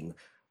first reading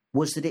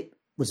was that it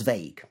was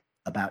vague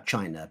about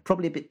China,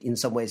 probably a bit, in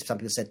some ways, some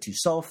people said too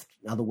soft,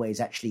 in other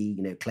ways actually,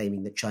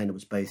 claiming that China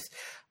was both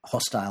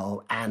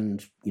hostile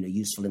and,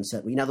 useful in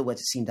certain ways. In other words,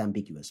 it seemed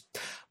ambiguous.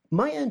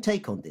 My own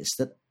take on this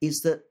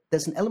is that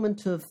there's an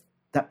element of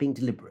that being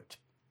deliberate.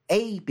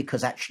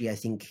 Because actually I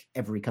think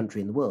every country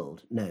in the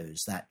world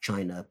knows that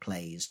China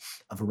plays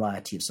a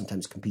variety of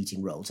sometimes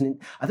competing roles. And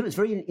I thought it was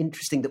very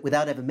interesting that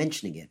without ever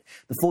mentioning it,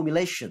 the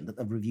formulation that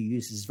the review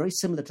uses is very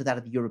similar to that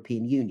of the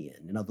European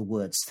Union. In other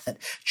words, that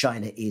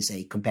China is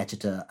a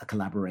competitor, a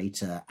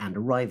collaborator, and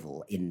a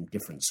rival in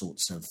different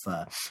sorts of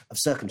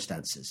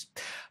circumstances.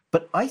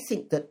 But I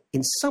think that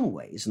in some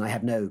ways, and I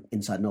have no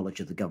inside knowledge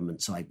of the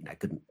government, so I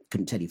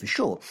couldn't tell you for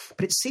sure,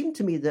 but it seemed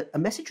to me that a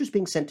message was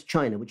being sent to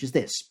China, which is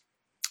this.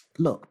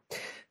 Look,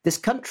 this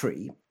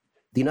country,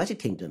 the United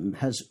Kingdom,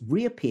 has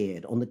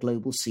reappeared on the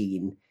global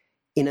scene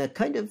in a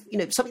kind of,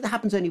 something that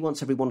happens only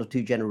once every one or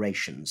two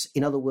generations.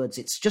 In other words,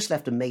 it's just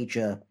left a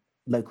major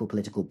local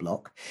political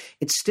bloc.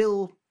 It's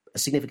still a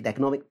significant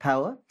economic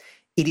power.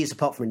 It is,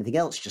 apart from anything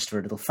else, just for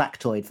a little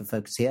factoid for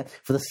folks here,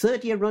 for the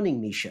third year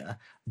running, Misha,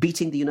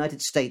 beating the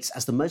United States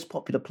as the most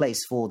popular place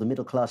for the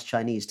middle-class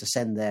Chinese to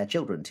send their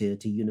children to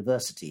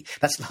university.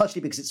 That's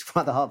largely because it's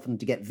rather hard for them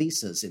to get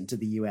visas into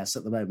the US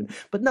at the moment.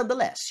 But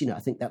nonetheless, I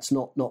think that's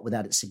not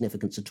without its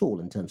significance at all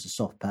in terms of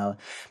soft power.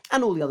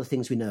 And all the other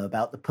things we know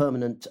about, the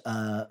permanent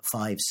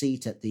 5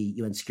 seat at the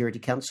UN Security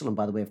Council. And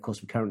by the way, of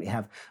course, we currently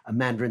have a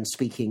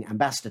Mandarin-speaking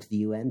ambassador to the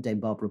UN, Dame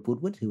Barbara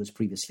Woodward, who was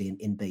previously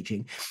in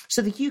Beijing.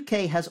 So the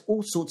UK has all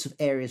all sorts of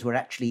areas where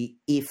actually,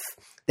 if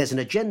there's an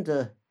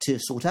agenda to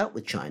sort out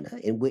with China,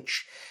 in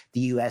which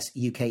the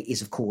UK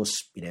is, of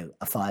course,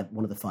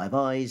 one of the Five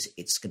Eyes,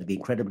 it's going to be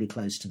incredibly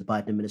close to the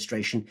Biden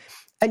administration,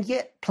 and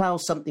yet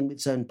plows something with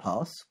its own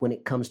path when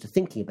it comes to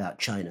thinking about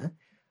China,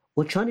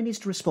 well, China needs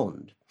to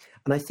respond.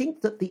 And I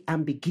think that the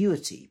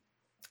ambiguity,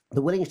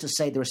 the willingness to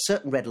say there are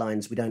certain red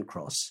lines we don't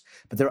cross,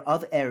 but there are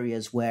other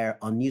areas where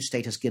our new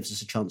status gives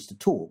us a chance to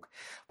talk.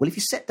 Well, if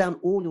you set down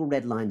all your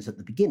red lines at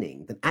the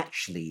beginning, then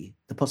actually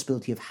the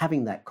possibility of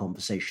having that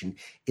conversation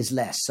is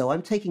less. So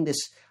I'm taking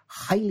this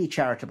highly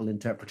charitable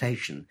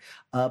interpretation,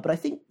 but I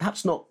think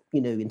perhaps not,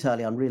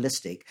 entirely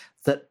unrealistic,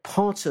 that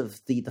part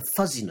of the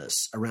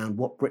fuzziness around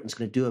what Britain's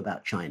going to do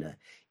about China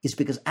is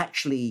because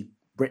actually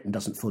Britain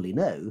doesn't fully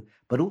know,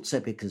 but also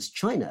because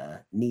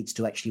China needs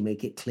to actually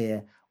make it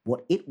clear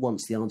what it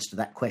wants the answer to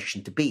that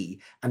question to be.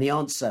 And the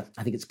answer,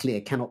 I think it's clear,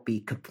 cannot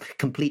be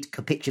complete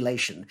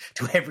capitulation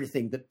to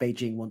everything that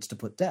Beijing wants to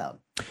put down.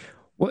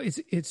 Well,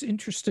 it's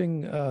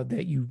interesting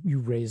that you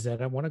raise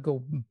that. I want to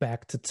go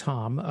back to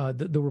Tom.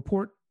 The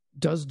report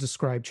does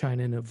describe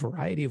China in a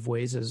variety of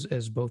ways,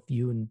 as both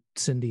you and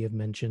Cindy have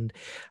mentioned.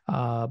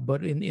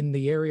 But in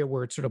the area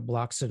where it sort of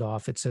blocks it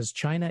off, it says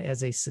China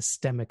as a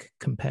systemic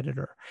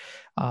competitor.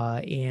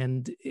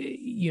 And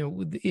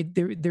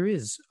there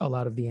is a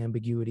lot of the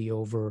ambiguity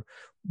over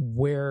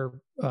where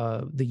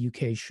the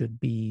UK should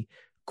be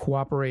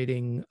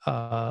cooperating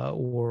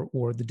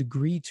or the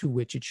degree to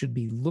which it should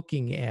be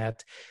looking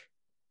at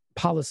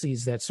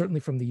policies that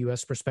certainly from the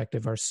U.S.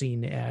 perspective are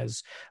seen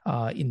as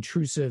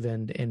intrusive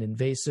and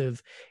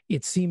invasive.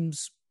 It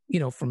seems,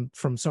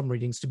 from some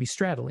readings to be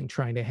straddling,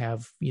 trying to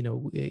have,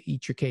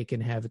 eat your cake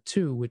and have it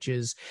too, which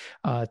is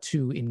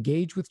to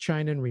engage with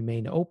China and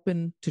remain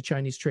open to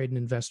Chinese trade and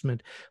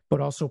investment,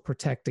 but also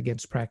protect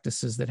against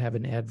practices that have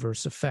an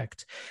adverse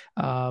effect.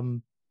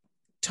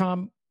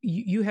 Tom,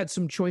 you had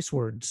some choice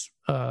words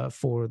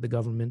for the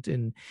government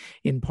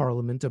in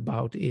Parliament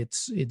about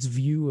its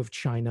view of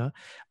China,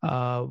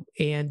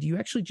 and you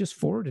actually just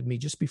forwarded me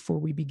just before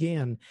we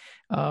began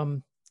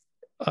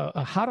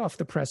a hot off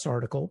the press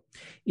article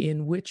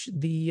in which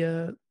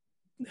we're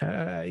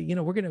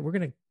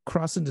gonna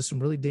cross into some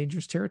really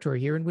dangerous territory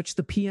here, in which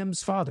the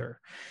PM's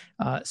father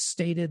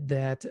stated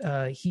that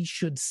he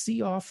should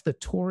see off the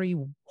Tory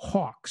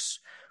hawks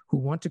who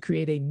want to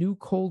create a new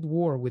Cold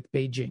War with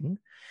Beijing,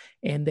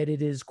 and that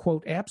it is,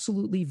 quote,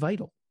 absolutely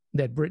vital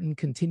that Britain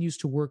continues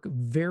to work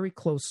very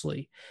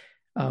closely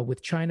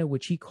with China,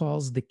 which he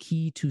calls the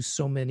key to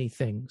so many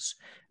things.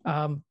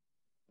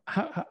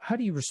 How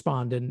do you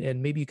respond?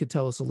 And maybe you could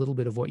tell us a little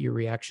bit of what your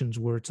reactions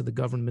were to the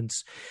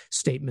government's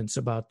statements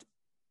about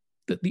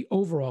the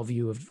overall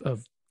view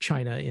of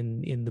China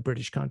in the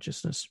British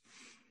consciousness.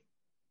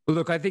 Well,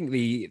 look, I think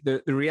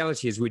the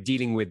reality is we're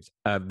dealing with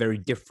very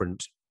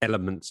different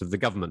elements of the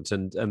government.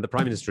 And the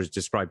Prime Minister has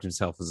described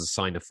himself as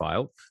a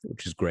Sinophile,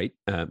 which is great.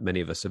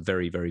 Many of us are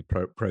very, very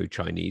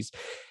pro-Chinese.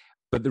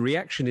 But the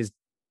reaction is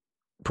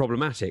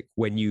problematic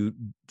when you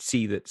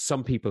see that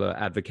some people are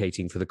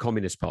advocating for the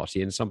Communist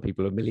Party and some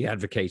people are merely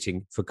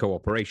advocating for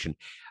cooperation.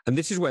 And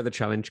this is where the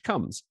challenge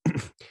comes.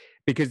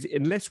 Because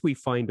unless we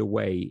find a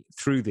way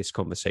through this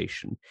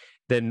conversation,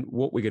 then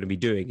what we're going to be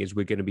doing is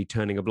we're going to be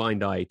turning a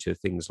blind eye to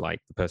things like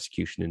the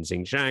persecution in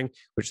Xinjiang,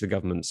 which the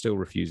government still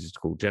refuses to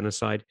call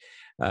genocide.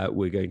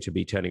 We're going to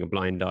be turning a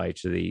blind eye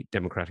to the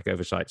democratic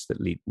oversights that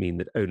mean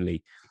that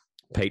only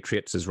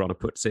patriots, as Rana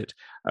puts it,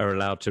 are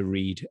allowed to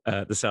read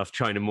the South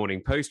China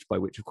Morning Post, by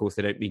which, of course,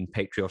 they don't mean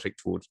patriotic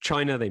towards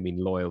China. They mean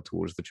loyal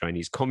towards the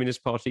Chinese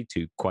Communist Party,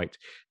 two quite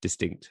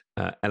distinct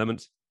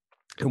elements.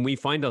 And we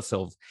find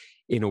ourselves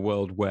in a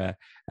world where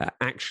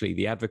actually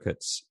the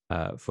advocates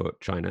for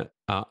China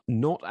are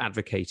not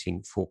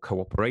advocating for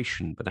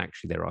cooperation, but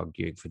actually they're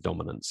arguing for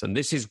dominance. And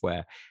this is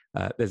where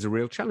there's a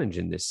real challenge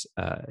in this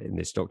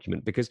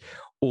document, because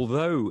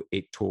although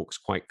it talks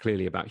quite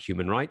clearly about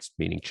human rights,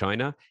 meaning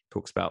China, it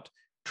talks about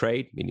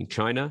trade, meaning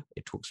China,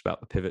 it talks about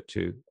the pivot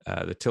to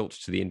the tilt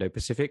to the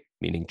Indo-Pacific,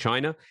 meaning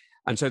China.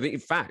 And so, in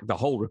fact, the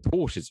whole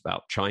report is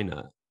about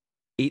China.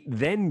 It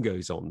then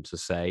goes on to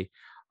say,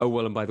 oh,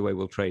 well, and by the way,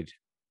 we'll trade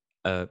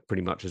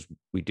pretty much as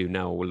we do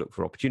now, or we'll look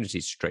for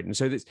opportunities to trade. And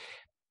so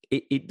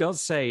it does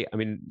say, I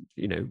mean,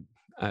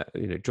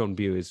 John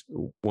Bew is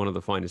one of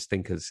the finest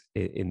thinkers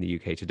in the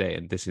UK today,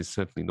 and this is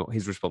certainly not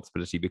his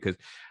responsibility because,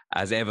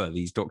 as ever,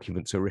 these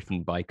documents are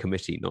written by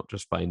committee, not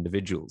just by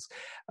individuals.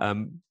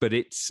 But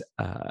it's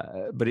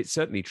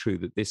certainly true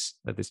that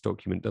this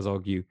document does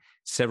argue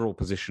several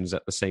positions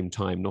at the same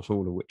time, not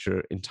all of which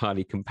are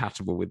entirely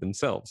compatible with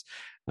themselves.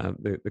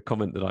 The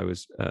comment that I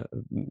was,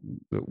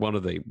 one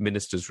of the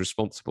ministers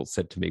responsible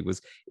said to me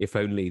was, if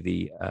only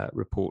the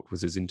report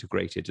was as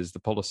integrated as the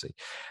policy,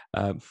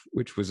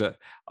 which was,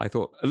 I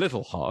thought, a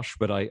little harsh,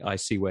 but I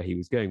see where he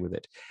was going with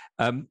it.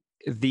 And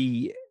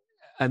the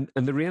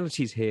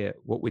realities here,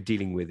 what we're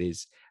dealing with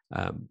is,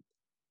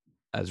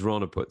 as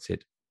Rana puts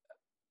it,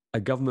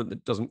 a government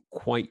that doesn't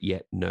quite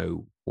yet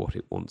know what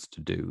it wants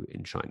to do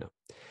in China.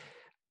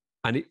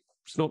 And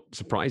it's not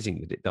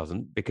surprising that it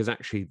doesn't, because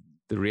actually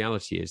the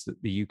reality is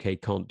that the UK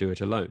can't do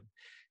it alone.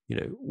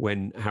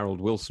 when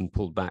Harold Wilson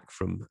pulled back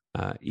from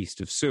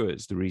east of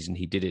Suez, the reason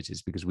he did it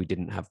is because we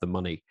didn't have the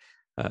money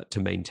to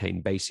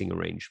maintain basing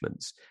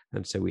arrangements.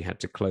 And so we had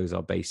to close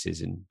our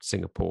bases in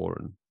Singapore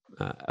and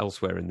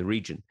elsewhere in the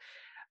region.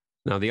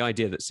 Now, the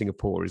idea that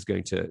Singapore is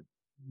going to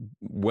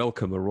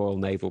welcome a Royal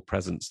Naval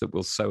presence that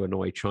will so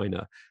annoy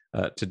China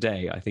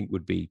today, I think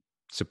would be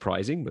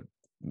surprising, but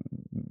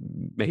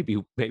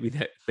maybe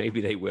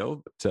they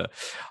will, but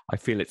I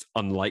feel it's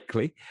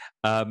unlikely.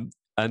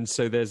 And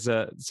so there's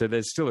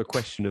still a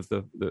question of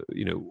the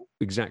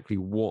exactly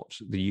what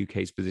the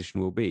UK's position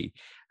will be.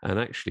 And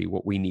actually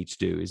what we need to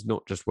do is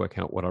not just work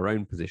out what our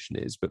own position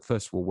is, but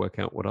first of all, work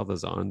out what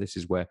others are. And this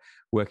is where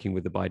working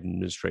with the Biden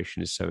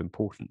administration is so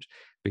important,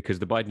 because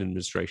the Biden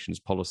administration's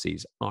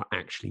policies are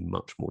actually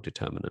much more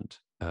determinant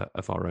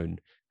of our own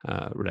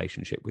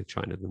relationship with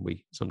China than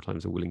we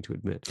sometimes are willing to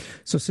admit.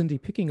 So, Cindy,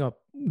 picking up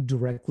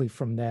directly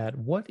from that,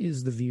 what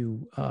is the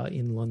view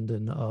in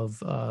London of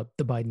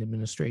the Biden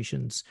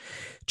administration's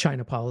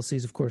China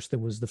policies? Of course, there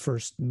was the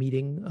first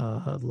meeting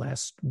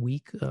last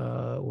week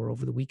or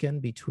over the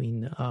weekend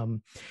between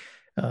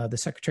the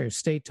Secretary of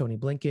State, Tony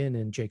Blinken,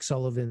 and Jake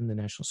Sullivan, the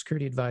National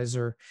Security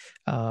Advisor,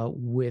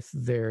 with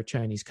their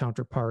Chinese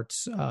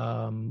counterparts,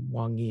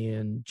 Wang Yi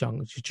and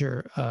Yang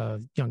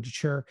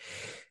Jiechi.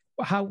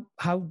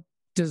 How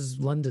does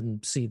London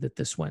see that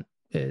this went?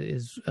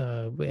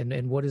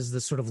 And what is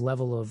the sort of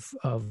level of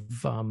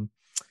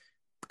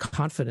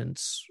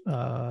confidence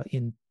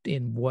in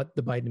what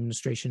the Biden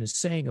administration is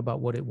saying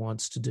about what it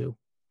wants to do?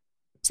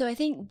 So I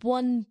think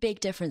one big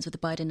difference with the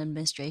Biden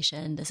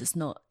administration, this is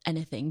not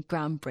anything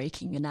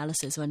groundbreaking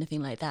analysis or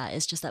anything like that,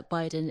 is just that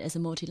Biden is a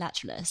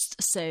multilateralist.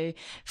 So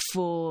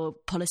for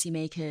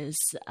policymakers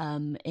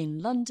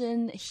in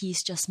London,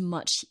 he's just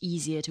much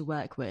easier to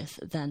work with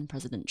than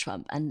President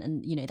Trump.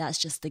 And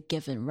that's just the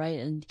given, right?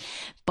 And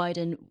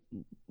Biden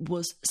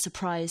was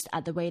surprised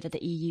at the way that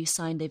the EU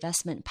signed the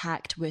investment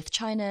pact with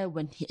China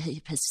when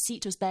his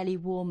seat was barely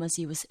warm as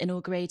he was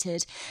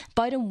inaugurated.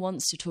 Biden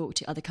wants to talk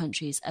to other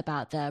countries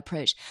about their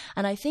approach.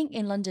 And I think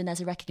in London there's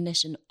a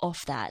recognition of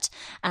that.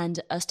 And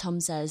as Tom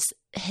says,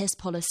 his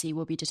policy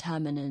will be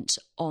determinant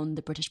on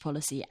the British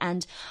policy.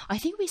 And I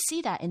think we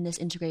see that in this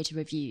integrated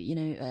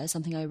review,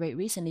 something I wrote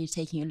recently,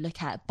 taking a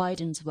look at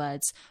Biden's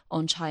words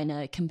on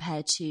China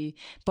compared to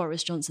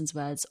Boris Johnson's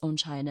words on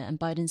China. And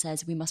Biden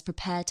says, we must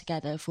prepare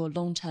together for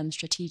long-term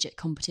strategic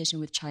competition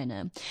with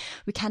China.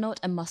 We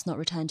cannot and must not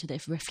return to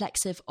the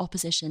reflexive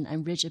opposition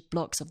and rigid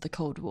blocks of the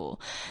Cold War.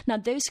 Now,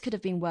 those could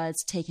have been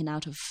words taken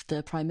out of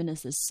the Prime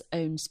Minister's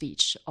own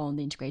speech on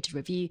the integrated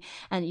review.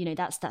 And,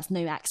 that's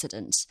no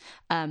accident.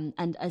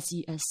 And as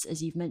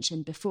you've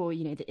mentioned before,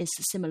 it's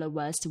similar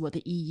words to what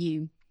the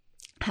EU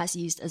has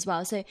used as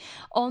well. So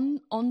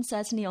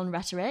certainly on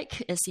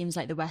rhetoric, it seems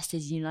like the West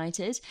is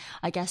united.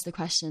 I guess the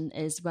question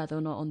is whether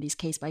or not on these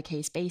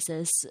case-by-case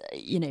basis,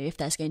 if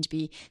there's going to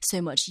be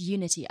so much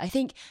unity. I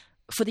think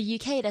for the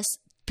UK, there's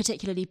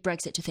particularly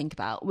Brexit to think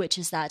about, which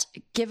is that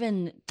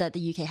given that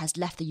the UK has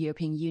left the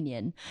European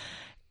Union,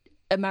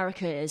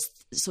 America is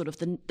sort of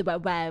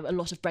where a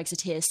lot of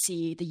Brexiteers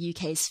see the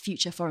UK's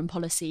future foreign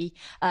policy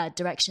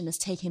direction is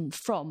taken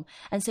from.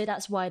 And so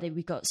that's why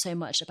we've got so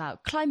much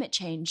about climate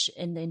change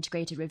in the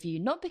integrated review,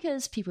 not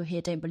because people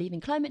here don't believe in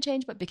climate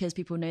change, but because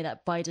people know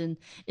that Biden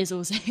is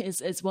also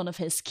is one of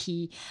his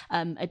key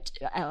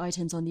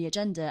items on the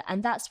agenda.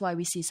 And that's why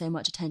we see so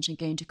much attention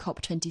going to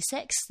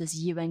COP26, this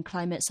UN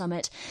climate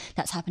summit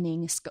that's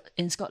happening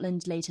in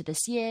Scotland later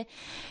this year.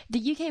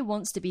 The UK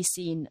wants to be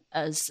seen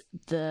as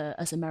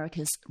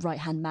America's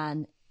right-hand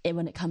man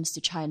when it comes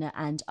to China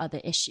and other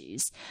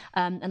issues.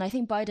 And I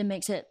think Biden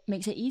makes it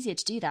easier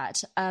to do that.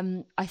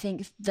 I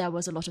think there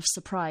was a lot of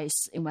surprise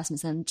in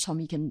Westminster, and Tom,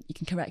 you can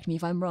correct me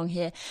if I'm wrong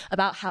here,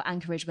 about how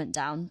Anchorage went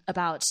down,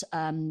 about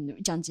Wang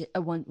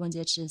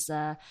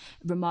Jiechi's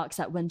remarks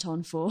that went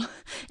on for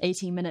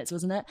 18 minutes,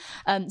 wasn't it?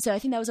 So I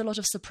think there was a lot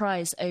of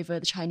surprise over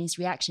the Chinese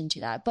reaction to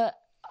that.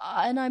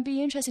 And I'd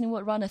be interested in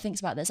what Rana thinks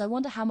about this. I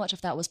wonder how much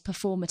of that was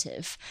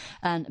performative,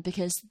 and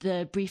because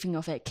the briefing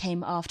of it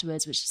came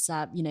afterwards, which is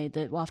that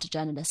after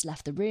journalists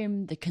left the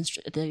room,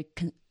 the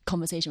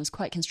conversation was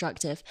quite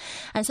constructive,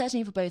 and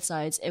certainly for both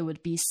sides, it would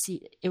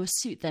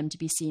suit them to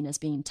be seen as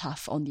being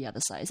tough on the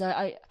other side.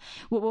 So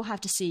we'll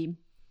have to see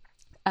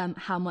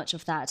how much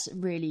of that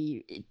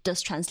really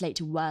does translate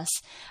to worse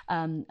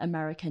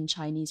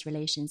American-Chinese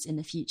relations in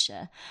the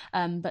future.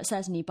 But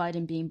certainly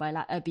Biden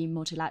being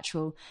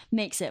multilateral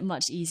makes it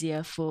much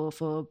easier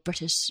for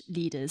British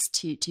leaders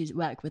to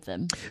work with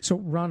them. So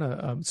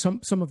Rana,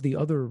 some of the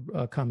other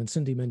comments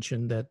Cindy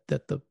mentioned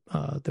that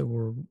there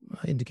were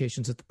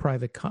indications that the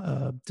private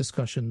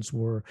discussions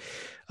were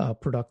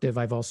productive.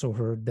 I've also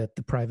heard that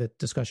the private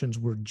discussions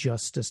were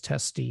just as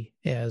testy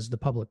as the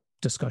public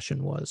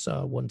discussion was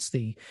once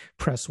the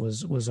press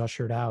was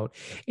ushered out,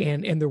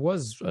 and there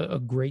was a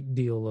great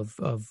deal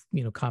of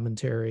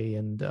commentary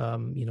and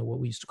what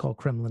we used to call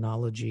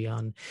Kremlinology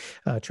on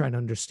trying to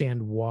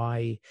understand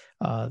why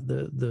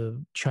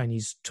the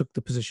Chinese took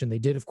the position they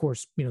did. Of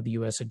course, the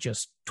U.S. had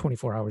just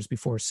 24 hours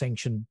before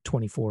sanctioned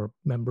 24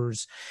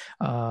 members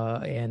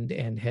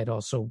and had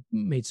also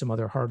made some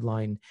other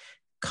hardline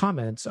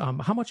comments.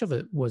 How much of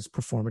it was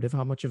performative?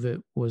 How much of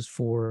it was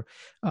for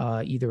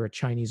either a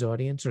Chinese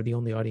audience or the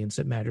only audience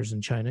that matters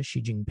in China,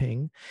 Xi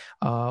Jinping?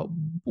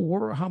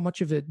 Or how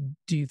much of it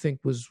do you think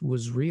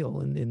was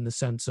real in the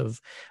sense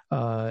of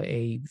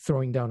a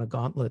throwing down a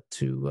gauntlet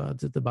to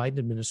the Biden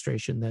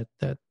administration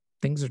that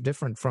things are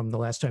different from the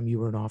last time you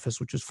were in office,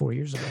 which was 4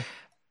 years ago?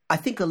 I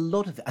think a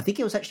lot of it, I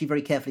think it was actually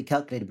very carefully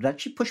calculated, but I'd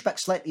actually push back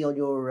slightly on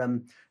your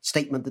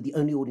statement that the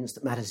only audience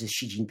that matters is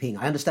Xi Jinping.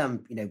 I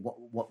understand,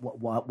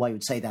 why you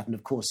would say that. And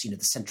of course, the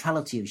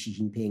centrality of Xi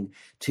Jinping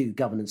to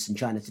governance in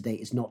China today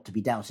is not to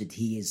be doubted.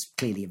 He is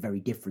clearly a very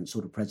different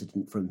sort of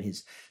president from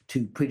his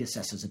two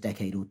predecessors a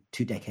decade or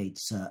 2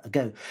 decades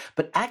ago.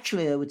 But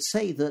actually, I would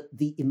say that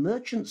the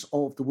emergence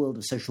of the world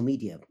of social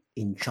media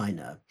in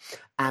China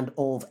and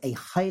of a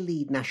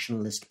highly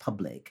nationalist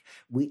public,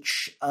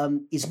 which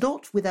is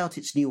not without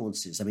its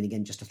nuances. I mean,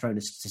 again, just to throw in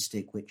a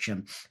statistic, which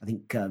I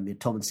think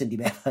Tom and Cindy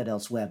may have heard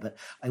elsewhere, but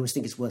I always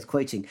think it's worth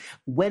quoting.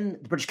 When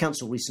the British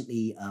Council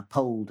recently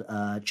polled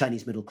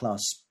Chinese middle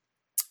class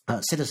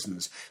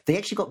citizens, they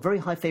actually got very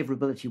high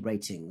favourability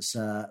ratings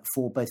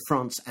for both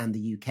France and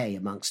the UK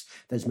amongst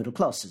those middle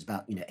classes,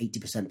 about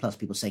 80% plus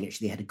people saying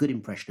actually they had a good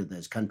impression of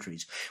those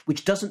countries,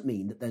 which doesn't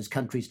mean that those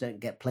countries don't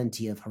get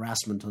plenty of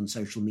harassment on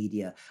social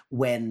media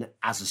when,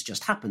 as has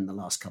just happened the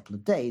last couple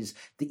of days,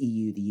 the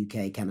EU, the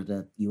UK,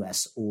 Canada,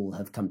 US all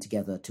have come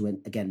together to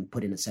again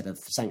put in a set of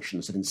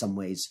sanctions that in some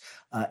ways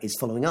is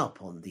following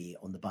up on the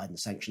Biden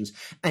sanctions.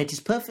 And it is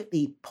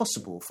perfectly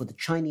possible for the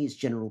Chinese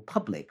general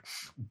public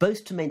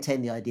both to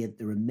maintain the idea that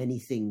there are many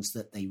things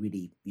that they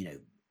really,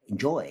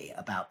 enjoy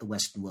about the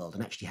Western world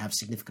and actually have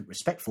significant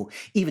respect for.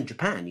 Even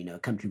Japan, a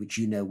country which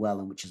you know well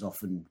and which is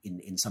often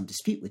in some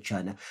dispute with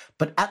China,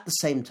 but at the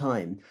same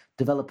time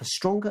develop a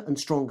stronger and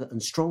stronger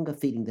and stronger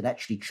feeling that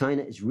actually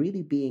China is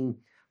really being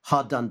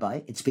hard done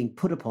by. It's being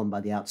put upon by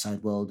the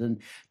outside world.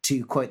 And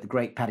to quote the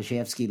great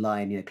Padashevsky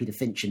line, Peter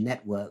Finch in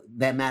Network,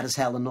 they're mad as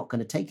hell and not going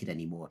to take it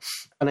anymore.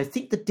 And I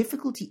think the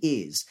difficulty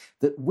is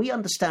that we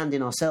understand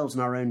in ourselves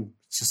and our own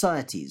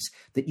societies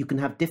that you can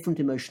have different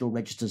emotional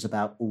registers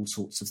about all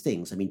sorts of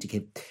things. I mean, to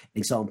give an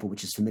example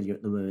which is familiar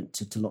at the moment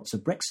to lots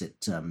of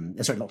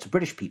lots of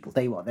British people.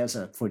 There you are, there's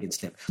a Freudian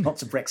slip.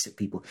 Lots of Brexit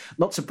people,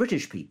 lots of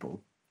British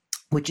people,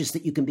 which is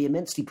that you can be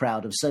immensely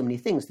proud of so many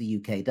things the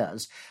UK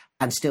does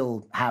and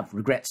still have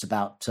regrets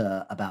about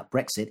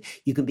Brexit.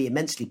 You can be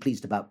immensely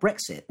pleased about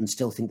Brexit and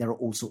still think there are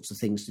all sorts of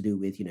things to do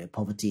with,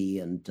 poverty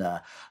and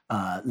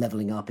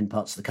levelling up in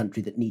parts of the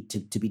country that need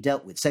to be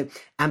dealt with. So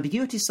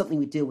ambiguity is something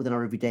we deal with in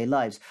our everyday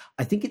lives.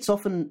 I think it's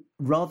often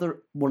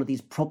rather one of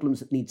these problems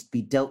that needs to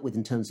be dealt with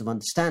in terms of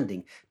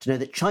understanding, to know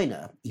that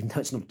China, even though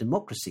it's not a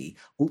democracy,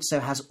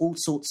 also has all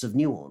sorts of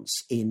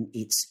nuance in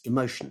its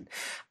emotion.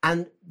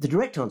 And the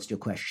direct answer to your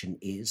question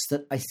is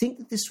that I think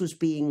that this was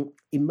being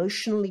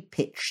emotionally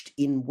pitched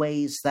in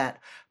ways that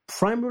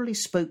primarily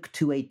spoke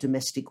to a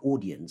domestic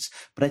audience.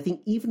 But I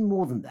think even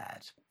more than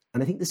that,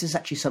 and I think this is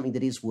actually something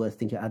that is worth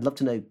thinking. I'd love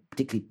to know,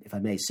 particularly, if I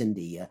may,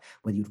 Cindy,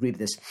 whether you'd agree with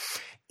this,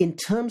 in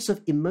terms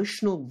of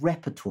emotional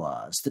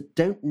repertoires that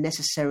don't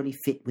necessarily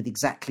fit with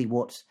exactly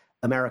what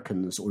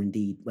Americans or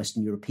indeed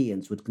Western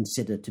Europeans would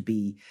consider to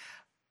be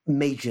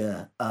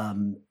major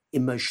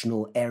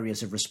emotional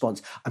areas of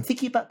response. I'm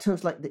thinking about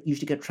terms like that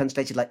usually get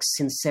translated like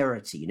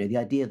sincerity, the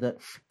idea that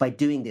by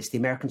doing this, the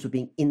Americans were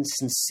being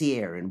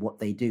insincere in what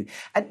they do.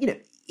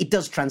 And, it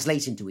does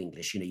translate into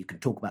English. You can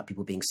talk about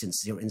people being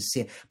sincere or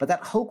insincere, but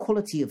that whole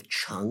quality of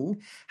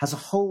chung has a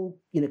whole,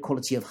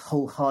 quality of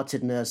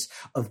wholeheartedness,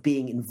 of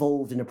being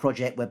involved in a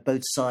project where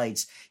both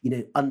sides,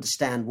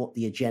 understand what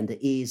the agenda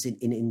is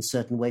in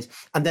certain ways,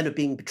 and then of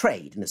being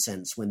betrayed in a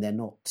sense when they're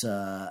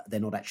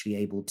not actually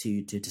able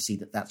to see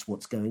that that's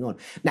what's going on.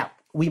 Now,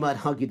 we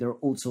might argue there are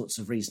all sorts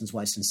of reasons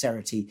why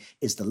sincerity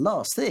is the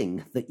last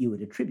thing that you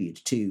would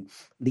attribute to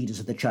leaders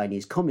of the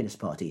Chinese Communist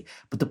Party.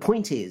 But the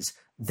point is,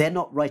 they're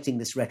not writing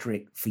this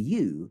rhetoric for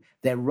you.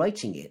 They're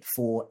writing it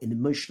for an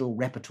emotional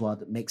repertoire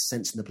that makes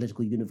sense in the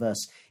political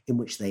universe in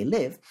which they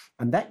live.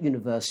 And that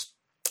universe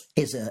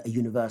is a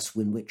universe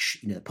in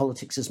which,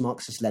 politics is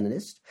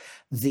Marxist-Leninist.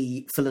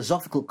 The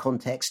philosophical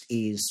context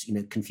is,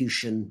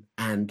 Confucian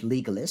and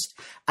legalist.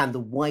 And the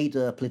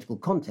wider political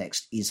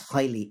context is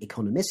highly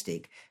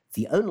economistic.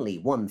 The only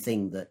one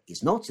thing that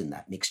is not in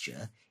that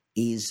mixture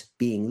is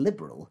being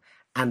liberal.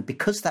 And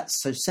because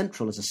that's so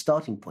central as a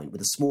starting point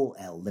with a small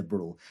L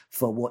liberal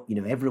for what,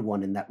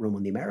 everyone in that room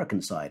on the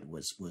American side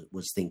was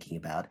thinking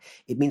about,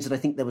 it means that I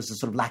think there was a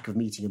sort of lack of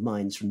meeting of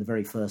minds from the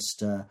very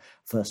first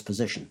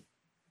position.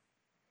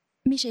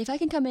 Misha, if I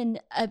can come in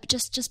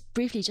just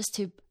briefly, just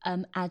to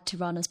add to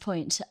Rana's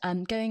point,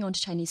 going on to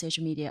Chinese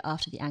social media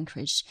after the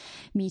Anchorage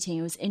meeting,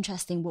 it was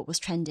interesting what was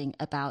trending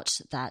about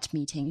that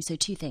meeting. So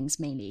two things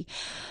mainly.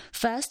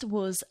 First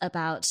was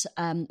about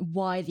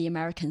why the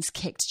Americans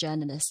kicked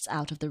journalists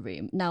out of the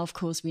room. Now, of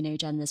course, we know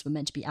journalists were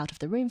meant to be out of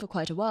the room for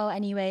quite a while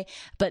anyway,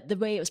 but the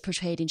way it was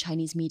portrayed in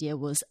Chinese media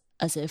was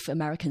as if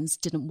Americans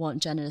didn't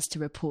want journalists to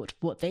report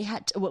what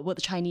the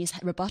Chinese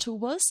rebuttal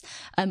was,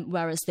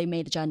 whereas they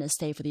made the journalists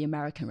stay for the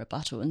American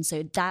rebuttal. And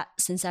so that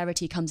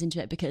sincerity comes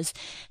into it because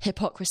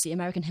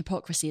American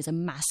hypocrisy is a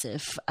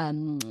massive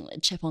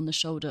chip on the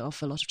shoulder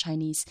of a lot of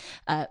Chinese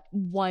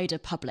wider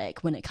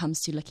public when it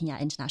comes to looking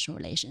at international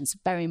relations.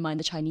 Bearing in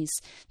mind the Chinese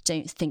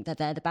don't think that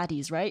they're the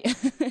baddies, right?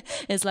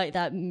 It's like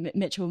that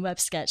Mitchell and Webb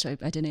sketch. I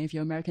don't know if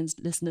your American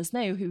listeners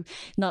know, who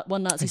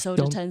one Nazi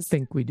soldier turns... I don't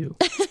think we do.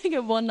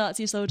 One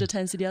Nazi soldier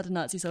turns to the other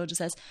Nazi soldier,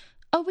 says,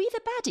 "Are we the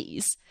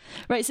baddies?"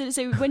 Right.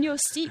 So when you're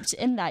steeped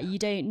in that, you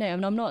don't know. I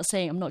mean, I'm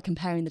not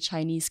comparing the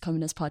Chinese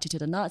Communist Party to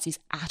the Nazis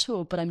at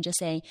all, but I'm just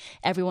saying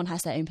everyone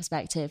has their own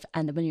perspective,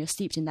 and when you're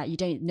steeped in that, you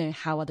don't know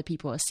how other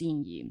people are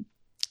seeing you.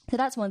 So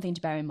that's one thing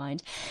to bear in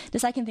mind. The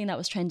second thing that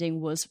was trending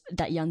was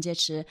that Yang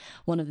Jiechi,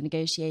 one of the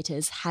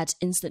negotiators, had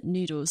instant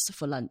noodles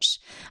for lunch.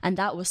 And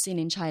that was seen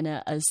in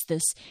China as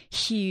this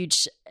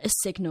huge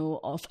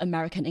signal of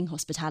American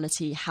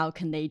inhospitality. How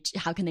can they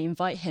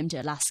invite him to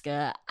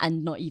Alaska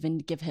and not even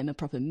give him a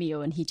proper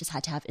meal? And he just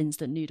had to have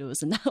instant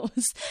noodles. And that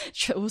was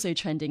also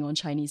trending on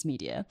Chinese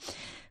media.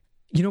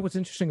 You know, what's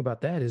interesting about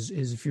that is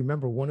if you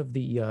remember, one of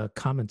the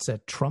comments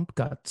that Trump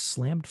got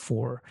slammed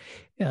for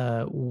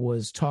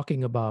was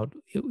talking about,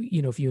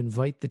 if you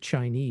invite the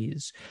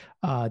Chinese,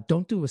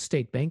 don't do a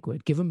state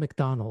banquet, give them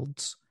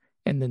McDonald's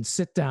and then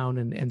sit down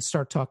and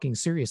start talking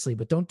seriously,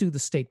 but don't do the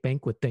state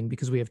banquet thing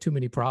because we have too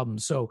many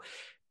problems. So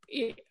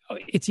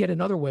it's yet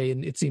another way,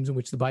 and it seems, in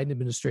which the Biden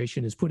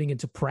administration is putting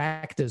into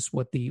practice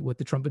what the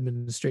Trump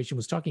administration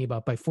was talking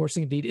about by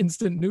forcing indeed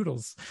instant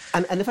noodles.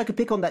 And if I could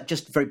pick on that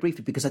just very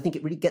briefly, because I think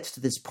it really gets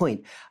to this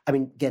point. I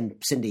mean, again,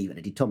 Cindy and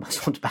indeed Tom, I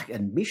want to back,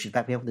 and Misha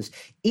back me up on this.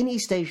 In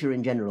East Asia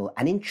in general,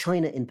 and in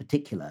China in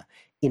particular,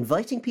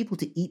 inviting people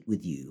to eat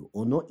with you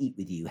or not eat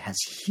with you has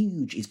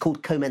it's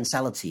called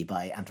commensality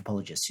by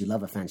anthropologists who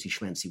love a fancy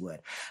schmancy word.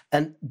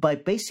 And by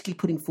basically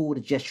putting forward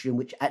a gesture in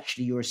which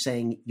actually you're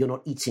saying you're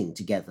not eating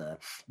together,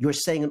 you're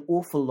saying an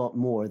awful lot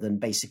more than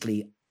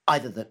basically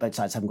either that both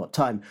sides haven't got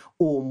time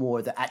or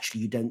more that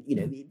actually you don't,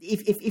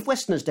 if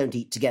Westerners don't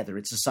eat together,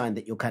 it's a sign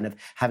that you're kind of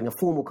having a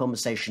formal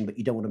conversation, but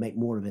you don't want to make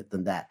more of it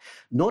than that.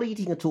 Not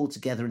eating at all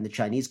together in the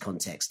Chinese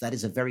context, that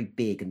is a very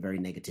big and very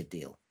negative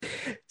deal.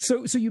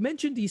 So you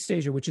mentioned East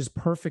Asia, which is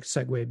perfect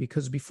segue,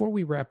 because before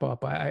we wrap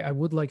up, I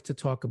would like to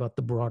talk about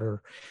the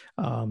broader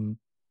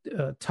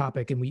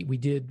topic. And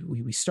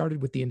we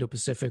started with the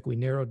Indo-Pacific, we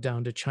narrowed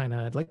down to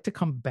China. I'd like to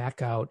come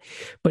back out,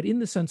 but in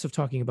the sense of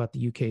talking about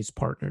the UK's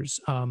partners.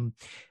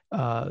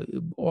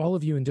 All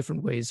of you in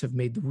different ways have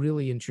made the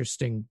really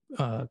interesting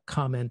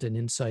comment and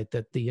insight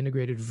that the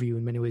integrated review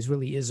in many ways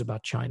really is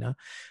about China.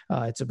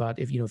 It's about,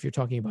 if you're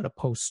talking about a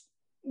post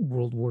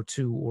World War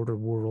II order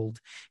world,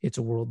 it's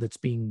a world that's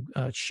being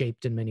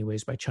shaped in many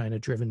ways by China,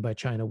 driven by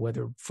China,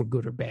 whether for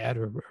good or bad,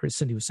 or as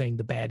Cindy was saying,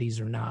 the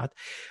baddies or not.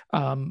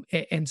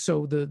 And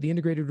so the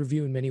integrated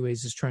review in many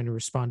ways is trying to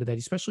respond to that,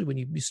 especially when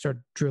you start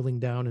drilling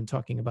down and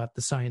talking about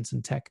the science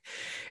and tech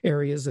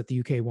areas that the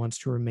UK wants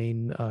to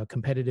remain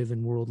competitive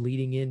and world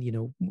leading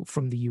in.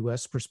 From the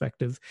US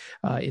perspective,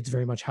 it's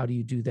very much how do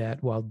you do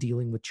that while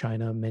dealing with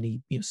China.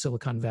 Many,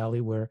 Silicon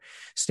Valley, where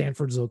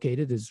Stanford's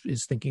located,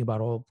 is thinking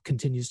about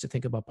continues to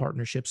think about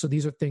partnerships. So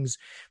these are things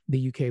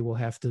the UK will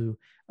have to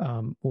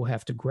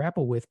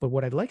grapple with. But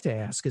what I'd like to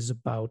ask is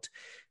about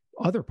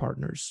other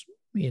partners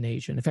in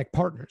Asia, and in fact,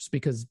 partners,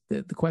 because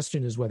the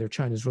question is whether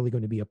China is really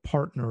going to be a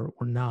partner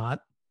or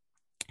not.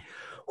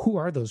 Who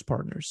are those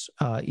partners?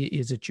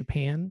 Is it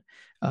Japan?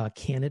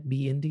 Can it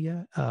be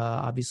India?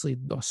 Obviously,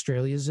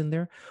 Australia's in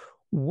there.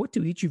 What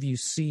do each of you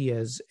see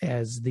as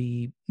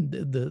the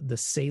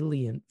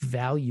salient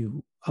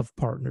value of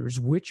partners?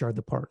 Which are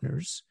the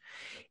partners,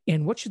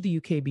 and what should the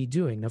UK be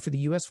doing? Now, for the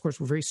US, of course,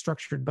 we're very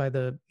structured by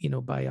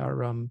by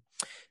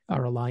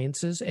our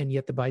alliances, and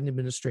yet the Biden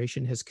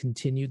administration has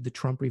continued the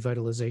Trump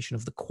revitalization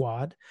of the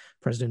Quad.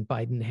 President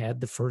Biden had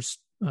the first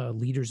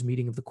leaders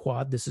meeting of the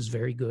Quad. This is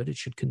very good. It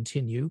should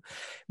continue,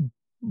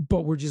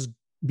 but we're just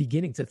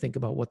beginning to think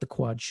about what the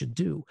Quad should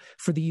do.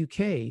 For the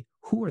UK,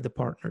 who are the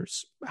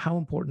partners? How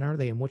important are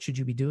they, and what should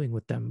you be doing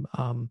with them?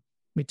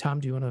 Tom,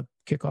 do you want to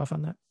kick off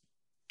on that?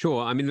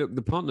 Sure. I mean, look,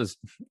 the partners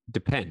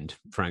depend,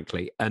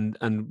 frankly. And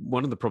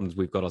one of the problems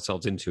we've got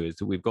ourselves into is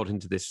that we've got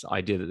into this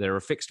idea that there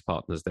are fixed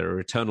partners, there are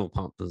eternal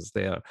partners,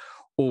 they are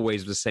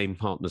always the same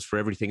partners for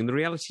everything. And the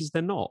reality is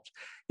they're not.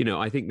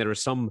 I think there are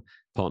some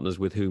partners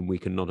with whom we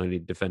can not only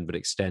defend but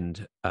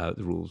extend the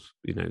rules,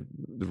 the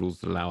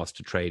rules that allow us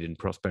to trade in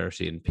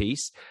prosperity and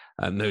peace.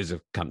 And those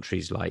are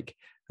countries like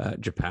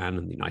Japan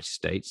and the United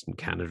States and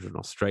Canada and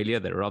Australia.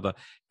 There are other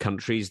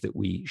countries that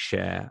we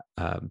share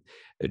a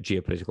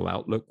geopolitical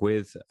outlook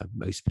with,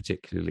 most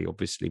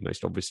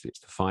obviously, it's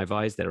the Five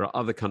Eyes. There are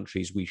other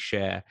countries we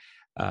share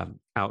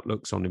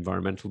outlooks on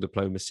environmental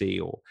diplomacy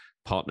or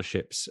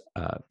partnerships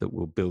that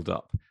will build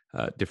up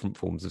different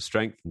forms of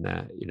strength. And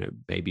there,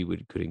 maybe we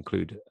could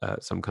include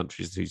some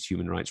countries whose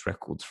human rights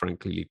records,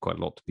 frankly, leave quite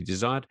a lot to be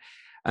desired.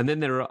 And then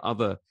there are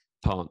other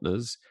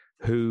partners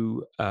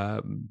who,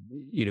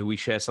 we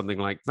share something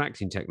like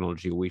vaccine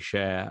technology, or we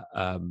share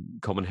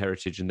common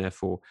heritage and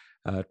therefore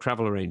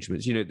travel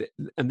arrangements,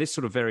 and this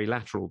sort of very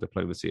lateral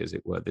diplomacy, as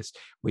it were, this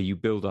where you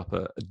build up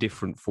a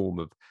different form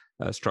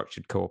of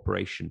structured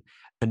cooperation.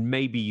 And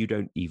maybe you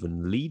don't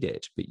even lead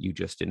it, but you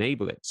just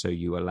enable it. So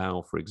you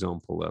allow, for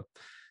example,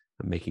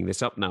 I'm making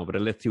this up now, but a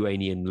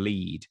Lithuanian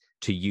lead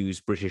to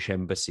use British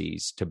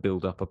embassies to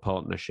build up a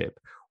partnership,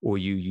 or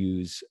you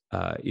use,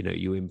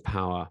 you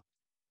empower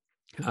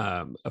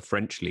a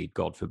French lead,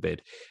 God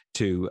forbid,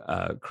 to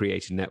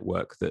create a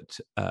network that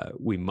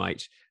we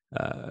might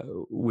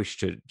wish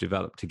to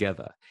develop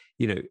together,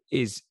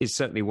 is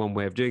certainly one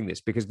way of doing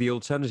this. Because the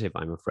alternative,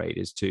 I'm afraid,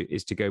 is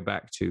to go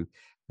back to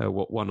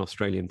what one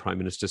Australian Prime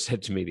Minister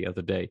said to me the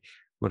other day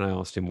when I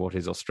asked him what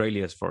is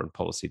Australia's foreign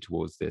policy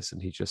towards this,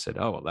 and he just said,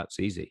 "Oh, well, that's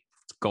easy.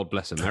 It's God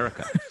bless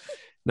America."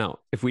 Now,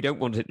 if we don't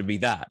want it to be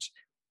that,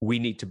 we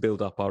need to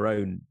build up our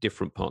own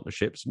different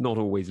partnerships, not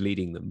always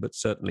leading them, but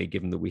certainly,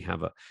 given that we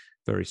have a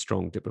very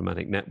strong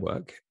diplomatic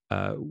network,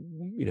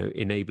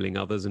 enabling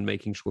others and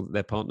making sure that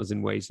they're partners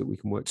in ways that we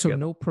can work together. So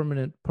no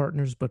permanent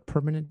partners, but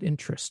permanent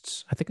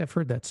interests. I think I've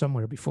heard that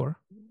somewhere before.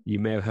 You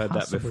may have heard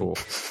Possibly. that before.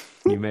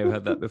 You may have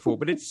heard that before,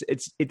 but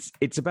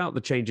it's about the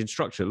change in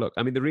structure. Look,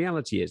 I mean,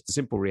 the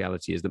simple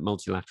reality is that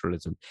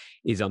multilateralism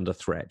is under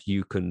threat.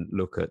 You can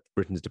look at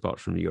Britain's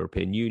departure from the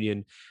European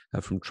Union,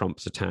 from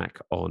Trump's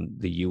attack on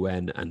the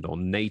UN and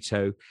on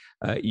NATO.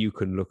 You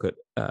can look at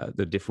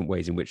the different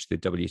ways in which the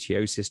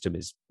WTO system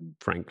is,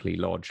 frankly,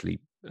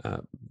 largely,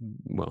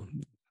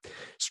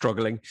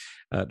 struggling,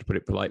 to put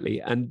it politely.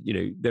 And,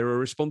 there are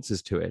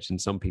responses to it. And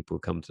some people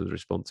come to the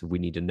response of we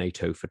need a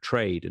NATO for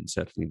trade. And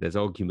certainly there's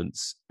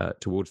arguments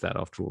towards that.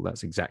 After all,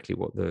 that's exactly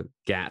what the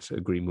GATT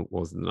agreement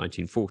was in the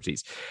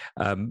 1940s.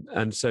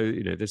 And so,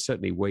 there's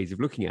certainly ways of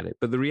looking at it.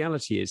 But the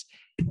reality is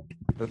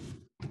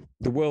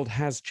the world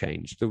has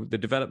changed. The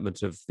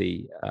development of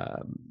the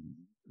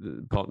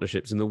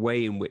partnerships and the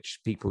way in which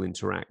people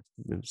interact,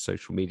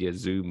 social media,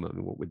 Zoom,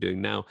 what we're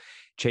doing now,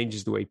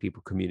 changes the way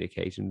people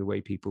communicate and the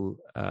way people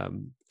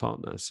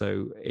partner.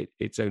 So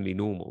it's only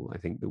normal, I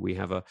think, that we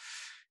have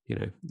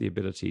the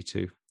ability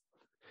to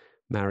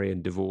marry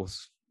and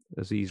divorce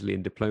as easily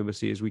in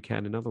diplomacy as we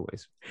can in other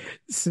ways.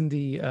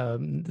 Cindy,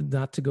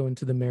 not to go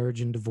into the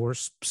marriage and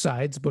divorce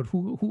sides, but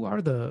who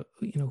are the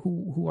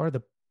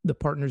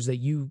partners that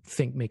you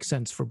think make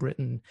sense for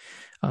Britain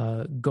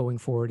going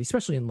forward,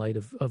 especially in light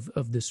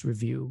of this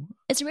review?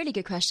 It's a really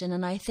good question.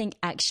 And I think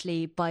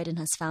actually Biden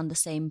has found the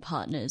same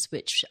partners,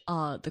 which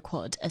are the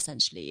Quad,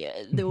 essentially.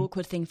 The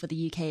awkward thing for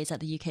the UK is that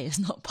the UK is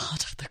not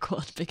part of the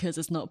Quad because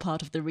it's not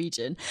part of the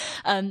region.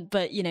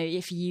 But,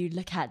 if you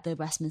look at the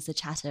Westminster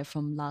Chatter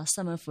from last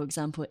summer, for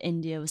example,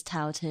 India was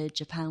touted,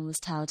 Japan was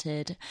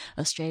touted,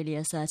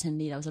 Australia,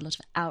 certainly. There was a lot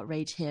of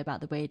outrage here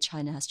about the way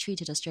China has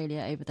treated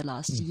Australia over the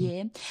last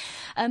year.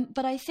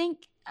 But I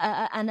think,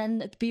 and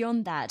then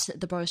beyond that,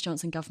 the Boris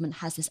Johnson government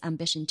has this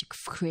ambition to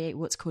create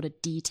what's called a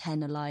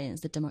D10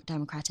 alliance, the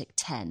Democratic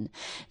 10,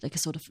 like a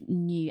sort of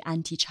new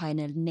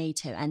anti-China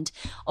NATO. And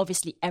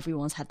obviously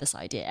everyone's had this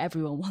idea.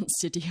 Everyone wants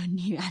to do a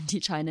new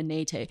anti-China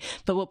NATO.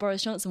 But what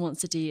Boris Johnson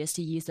wants to do is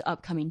to use the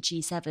upcoming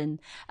G7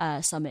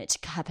 summit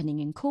happening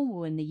in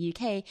Cornwall in the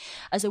UK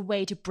as a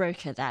way to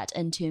broker that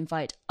and to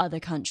invite other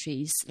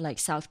countries like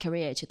South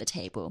Korea to the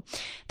table.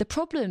 The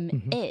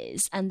problem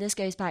is, and this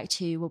goes back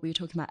to what we were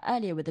talking about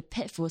earlier with the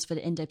pitfalls for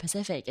the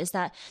Indo-Pacific, is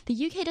that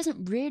the UK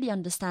doesn't really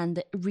understand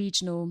the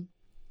regional,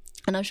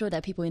 and I'm sure there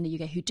are people in the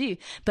UK who do,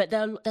 but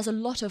there's a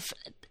lot of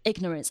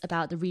ignorance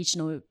about the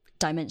regional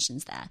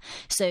dimensions there.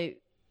 So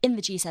in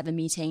the G7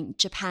 meeting,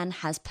 Japan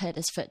has put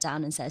its foot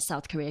down and says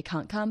South Korea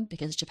can't come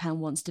because Japan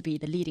wants to be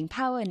the leading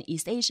power in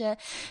East Asia.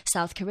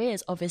 South Korea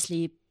is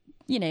obviously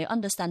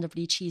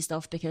understandably cheesed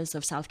off because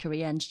of South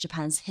Korea and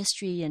Japan's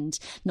history, and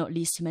not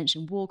least to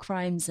mention war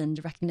crimes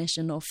and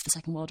recognition of the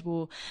Second World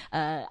War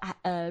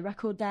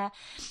record there.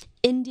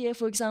 India,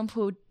 for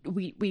example,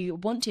 we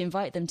want to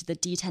invite them to the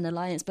D10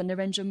 alliance, but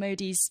Narendra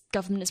Modi's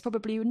government is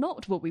probably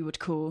not what we would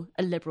call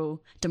a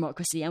liberal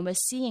democracy. And we're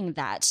seeing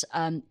that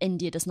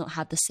India does not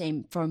have the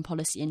same foreign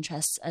policy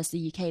interests as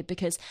the UK,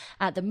 because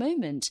at the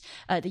moment,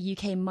 the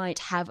UK might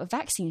have a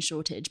vaccine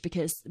shortage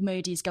because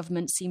Modi's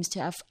government seems to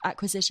have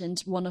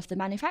acquisitioned one of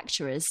the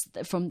manufacturers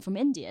from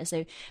India.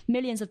 So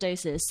millions of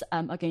doses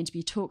are going to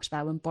be talked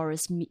about when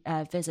Boris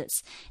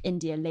visits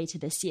India later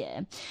this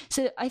year.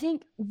 So I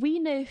think we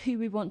know who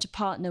we want to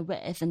partner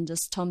with, and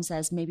as Tom Tom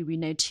says, maybe we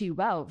know too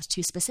well,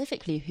 too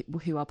specifically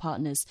who our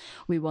partners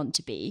we want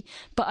to be.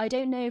 But I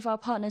don't know if our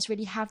partners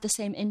really have the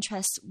same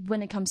interests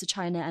when it comes to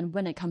China and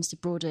when it comes to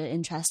broader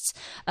interests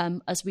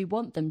as we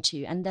want them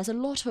to. And there's a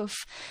lot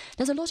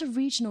of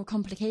regional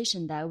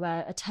complication there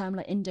where a term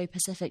like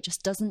Indo-Pacific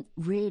just doesn't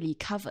really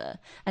cover,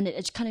 and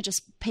it kind of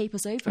just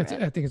papers over it.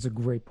 I think it's a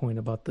great point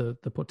about the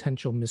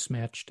potential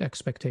mismatched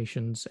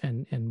expectations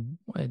and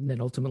then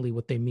ultimately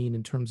what they mean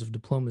in terms of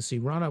diplomacy.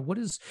 Rana, what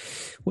is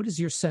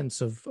your sense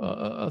of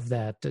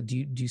that? Do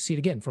you see it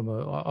again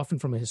often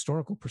from a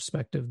historical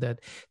perspective that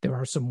there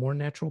are some more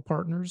natural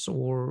partners,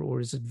 or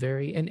is it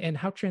very and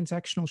how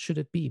transactional should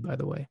it be, by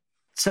the way?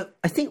 So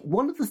I think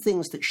one of the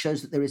things that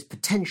shows that there is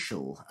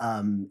potential,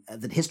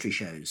 that history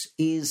shows,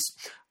 is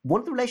one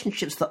of the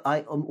relationships that I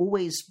am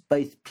always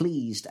both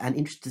pleased and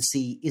interested to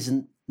see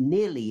isn't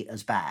nearly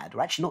as bad,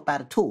 or actually not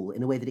bad at all,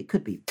 in a way that it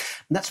could be.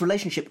 And that's the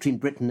relationship between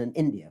Britain and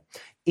India.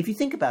 If you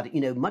think about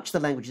it, much of the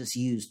language that's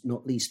used,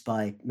 not least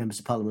by members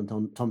of Parliament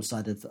on Tom's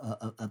side of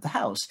the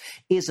House,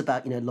 is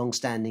about,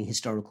 long-standing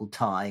historical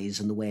ties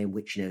and the way in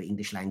which,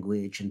 English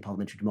language and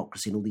parliamentary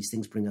democracy and all these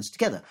things bring us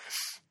together.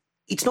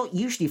 It's not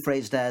usually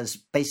phrased as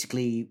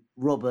basically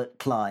Robert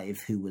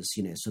Clive, who was,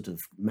 sort of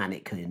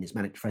manic in his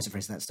manic depressive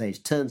phase at that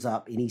stage, turns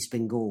up in East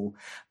Bengal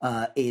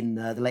in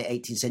the late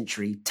 18th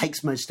century,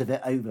 takes most of it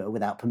over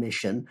without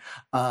permission,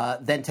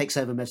 then takes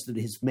over most of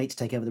his mates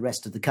take over the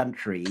rest of the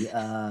country,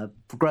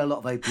 grow a lot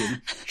of opium,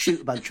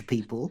 shoot a bunch of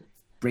people,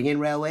 bring in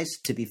railways,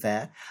 to be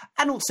fair,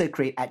 and also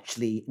create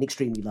actually an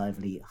extremely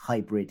lively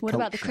hybrid culture.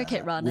 What about the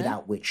cricket, Rana?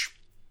 Without which...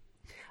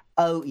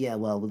 Oh, yeah,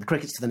 well, the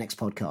cricket's to the next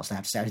podcast, I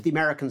have to say. The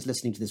Americans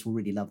listening to this will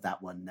really love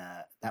that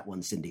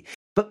one, Cindy.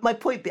 But my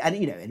point,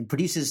 and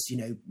produces,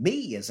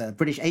 me as a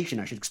British Asian,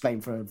 I should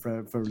explain for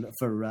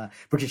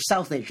British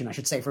South Asian, I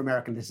should say, for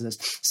American listeners,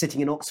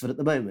 sitting in Oxford at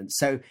the moment.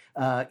 So,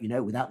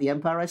 without the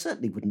empire, I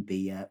certainly wouldn't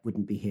be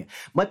here.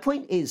 My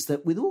point is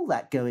that with all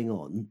that going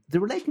on, the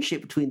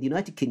relationship between the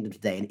United Kingdom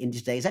today and India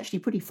today is actually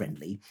pretty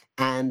friendly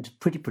and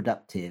pretty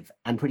productive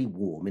and pretty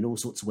warm in all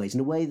sorts of ways,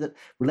 in a way that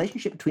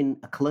relationship between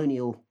a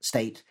colonial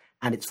state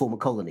and its former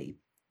colony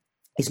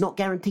is not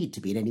guaranteed to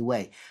be in any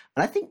way.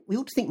 And I think we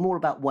ought to think more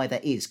about why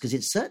that is, because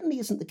it certainly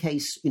isn't the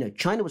case.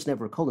 China was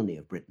never a colony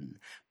of Britain,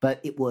 but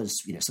it was,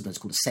 sometimes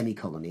called a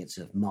semi-colony. It's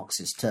a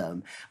Marxist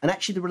term. And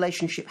actually the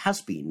relationship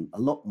has been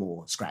a lot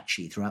more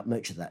scratchy throughout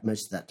most of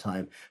that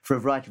time for a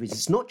variety of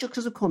reasons. It's not just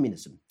because of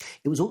communism.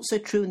 It was also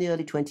true in the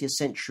early 20th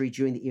century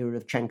during the era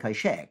of Chiang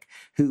Kai-shek,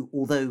 who,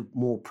 although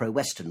more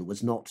pro-Western,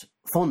 was not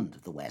fond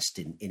of the West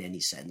in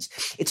any sense.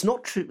 It's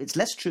not true. It's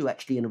less true,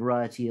 actually, in a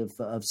variety of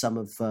some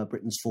of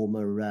Britain's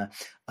former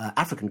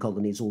African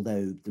colonies,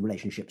 although the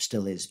relationship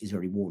still is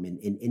very warm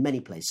in many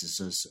places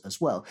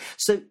as well.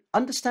 So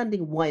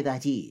understanding why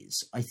that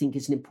is, I think,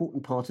 is an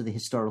important part of the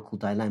historical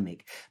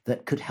dynamic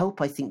that could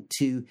help, I think,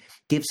 to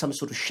give some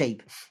sort of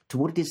shape to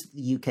what it is that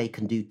the UK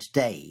can do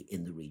today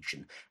in the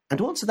region. And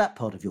to answer that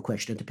part of your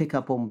question, and to pick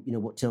up on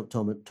what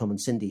Tom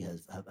and Cindy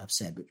have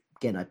said, but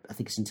again, I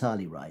think it's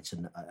entirely right,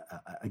 and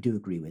I do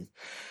agree with.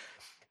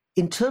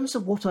 In terms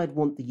of what I'd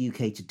want the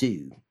UK to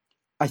do,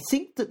 I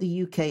think that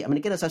the UK,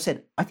 again, as I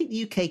said, I think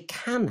the UK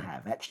can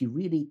have actually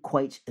really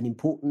quite an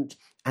important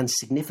and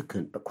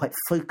significant but quite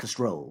focused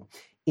role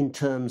in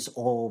terms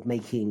of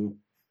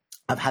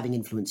having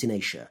influence in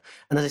Asia.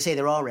 And as I say,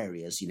 there are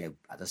areas,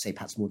 as I say,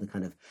 perhaps more the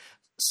kind of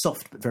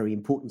soft but very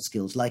important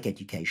skills like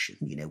education.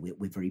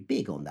 We're very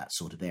big on that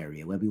sort of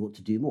area where we ought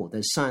to do more.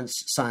 Those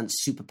science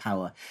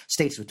superpower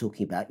states we're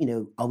talking about,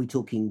 are we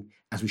talking,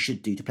 as we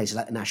should do, to places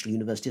like the National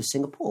University of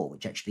Singapore,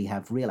 which actually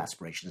have real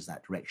aspirations in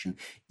that direction?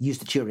 Use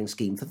the Turing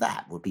scheme for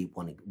that would be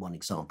one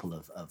example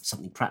of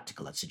something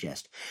practical, I'd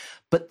suggest.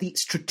 But the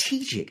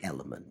strategic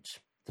element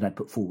that I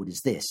put forward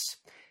is this.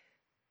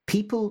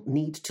 People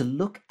need to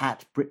look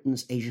at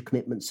Britain's Asia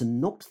commitments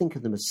and not think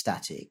of them as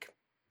static.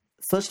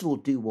 First of all,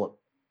 do what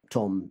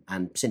Tom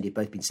and Cindy have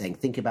both been saying,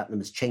 think about them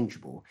as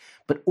changeable,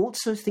 but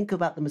also think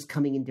about them as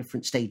coming in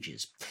different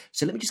stages.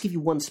 So let me just give you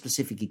one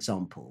specific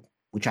example,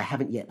 which I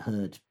haven't yet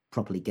heard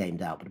properly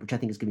gamed out, but which I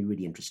think is going to be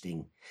really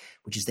interesting,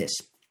 which is this.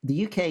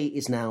 The UK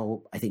is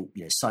now, I think,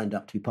 signed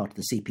up to be part of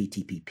the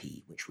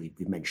CPTPP, which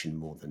we've mentioned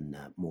more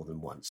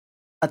than once.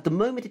 At the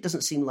moment, it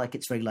doesn't seem like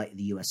it's very likely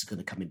the US is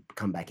going to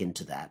come back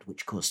into that,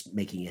 which, of course,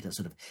 making it a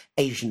sort of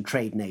Asian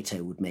trade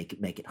NATO would make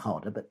it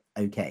harder, but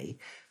okay.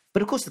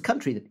 But, of course, the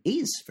country that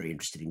is very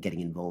interested in getting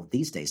involved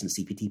these days in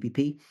the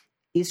CPTPP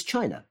is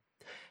China.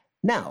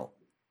 Now,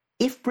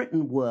 if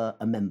Britain were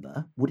a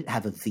member, would it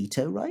have a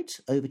veto right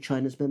over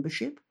China's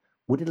membership?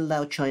 Would it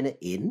allow China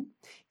in?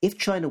 If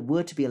China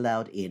were to be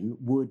allowed in,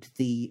 would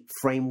the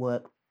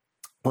framework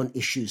on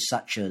issues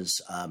such as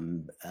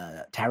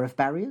tariff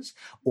barriers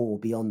or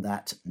beyond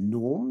that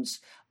norms,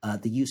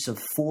 the use of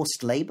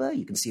forced labor,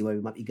 you can see where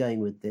we might be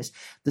going with this.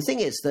 The thing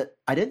is that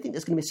I don't think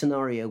there's going to be a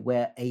scenario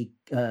where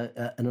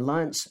an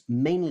alliance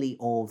mainly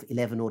of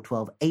 11 or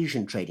 12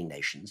 Asian trading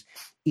nations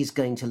is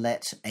going to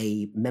let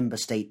a member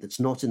state that's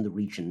not in the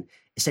region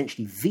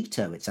essentially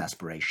veto its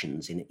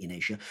aspirations in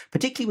Asia,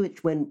 particularly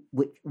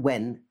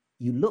when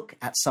you look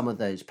at some of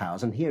those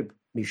powers, and here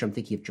Misha, I'm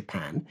thinking of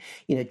Japan.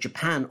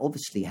 Japan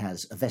obviously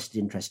has a vested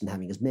interest in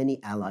having as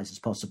many allies as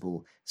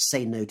possible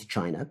say no to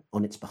China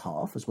on its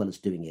behalf, as well as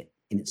doing it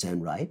in its own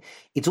right.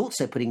 It's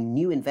also putting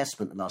new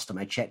investment, the last time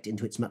I checked,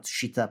 into its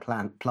Matsushita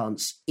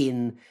plants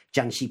in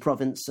Jiangxi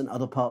province and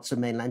other parts of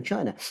mainland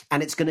China.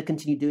 And it's going to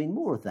continue doing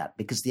more of that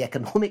because the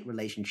economic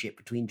relationship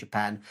between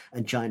Japan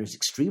and China is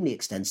extremely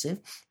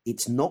extensive.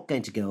 It's not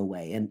going to go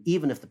away. And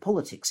even if the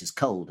politics is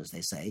cold, as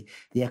they say,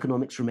 the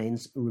economics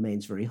remains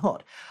very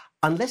hot.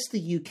 Unless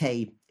the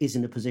UK is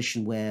in a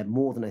position where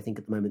more than, I think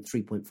at the moment,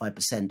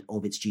 3.5%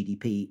 of its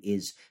GDP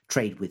is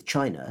trade with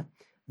China,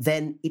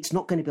 then it's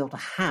not going to be able to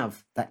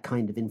have that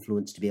kind of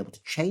influence to be able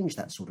to change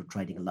that sort of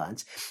trading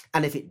alliance.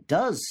 And if it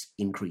does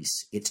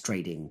increase its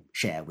trading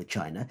share with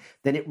China,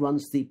 then it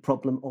runs the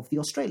problem of the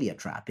Australia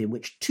trap, in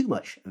which too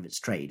much of its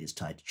trade is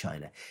tied to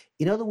China.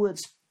 In other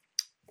words,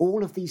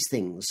 all of these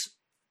things,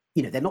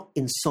 they're not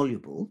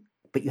insoluble,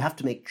 but you have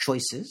to make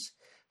choices.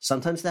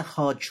 Sometimes they're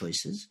hard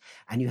choices,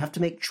 and you have to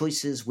make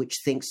choices which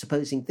think,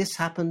 supposing this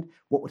happened,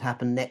 what would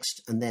happen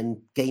next, and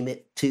then game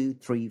it 2,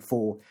 3,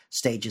 4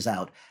 stages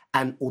out.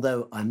 And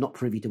although I'm not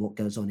privy to what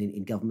goes on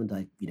in government,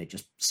 I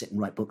just sit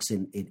and write books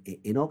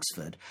in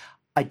Oxford,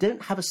 I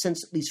don't have a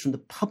sense, at least from the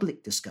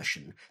public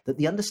discussion, that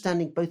the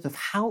understanding both of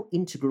how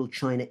integral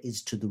China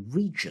is to the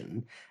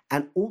region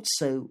and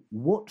also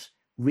what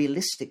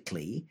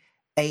realistically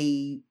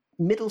a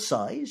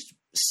middle-sized,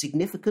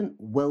 significant,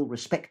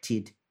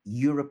 well-respected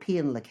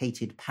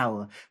European-located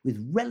power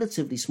with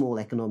relatively small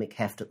economic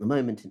heft at the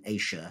moment in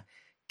Asia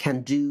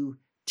can do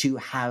to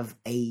have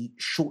a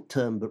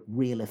short-term but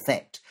real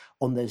effect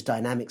on those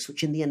dynamics,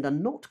 which in the end are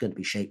not going to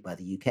be shaped by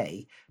the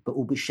UK, but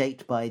will be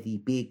shaped by the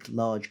big,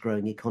 large,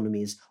 growing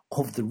economies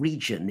of the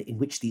region in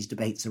which these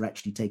debates are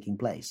actually taking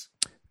place.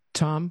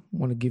 Tom, I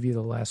want to give you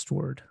the last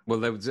word. Well,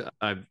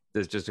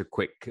 there's just a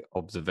quick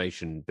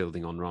observation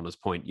building on Rana's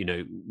point.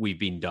 We've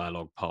been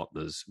dialogue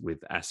partners with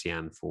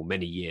ASEAN for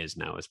many years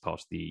now as part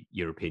of the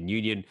European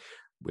Union.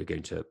 We're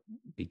going to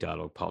be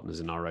dialogue partners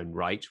in our own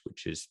right,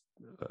 which is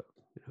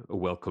a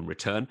welcome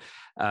return.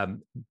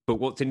 But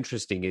what's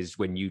interesting is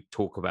when you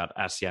talk about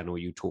ASEAN or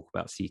you talk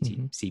about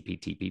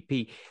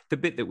CPTPP, the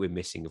bit that we're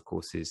missing, of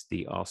course, is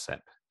the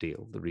RCEP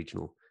deal, the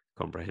Regional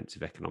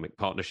Comprehensive Economic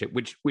Partnership,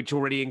 which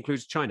already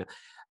includes China.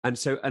 And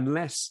so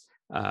unless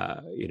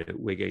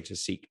we're going to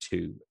seek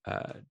to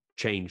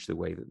change the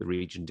way that the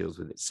region deals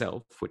with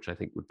itself, which I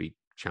think would be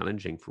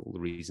challenging for all the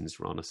reasons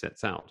Rana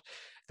sets out,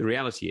 the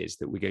reality is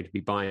that we're going to be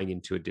buying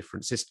into a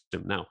different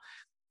system. Now,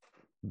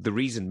 the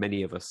reason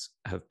many of us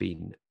have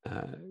been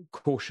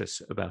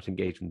cautious about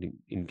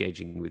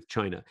engaging with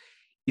China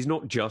is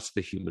not just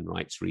the human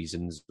rights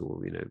reasons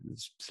or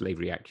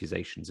slavery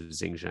accusations of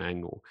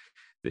Xinjiang or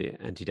the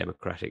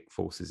anti-democratic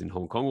forces in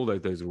Hong Kong, although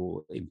those are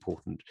all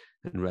important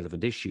and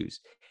relevant issues.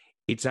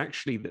 It's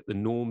actually that the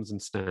norms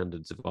and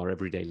standards of our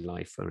everyday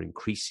life are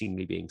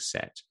increasingly being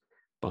set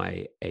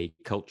by a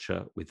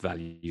culture with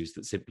values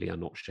that simply are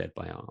not shared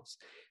by ours.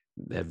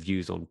 Their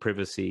views on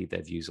privacy,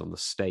 their views on the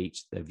state,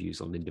 their views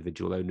on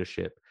individual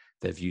ownership,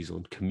 their views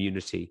on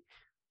community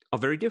are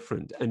very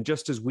different. And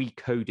just as we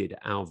coded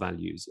our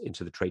values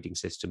into the trading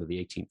system of the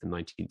 18th and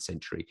 19th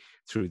century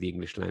through the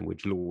English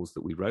language laws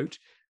that we wrote,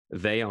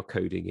 they are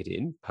coding it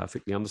in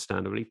perfectly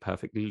understandably,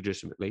 perfectly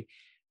legitimately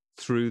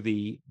through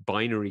the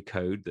binary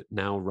code that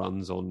now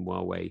runs on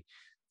Huawei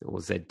or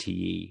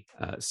ZTE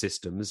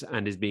systems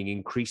and is being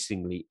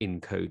increasingly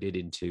encoded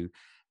into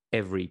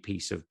every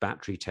piece of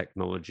battery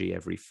technology,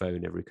 every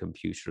phone, every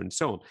computer, and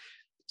so on.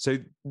 So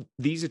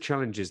these are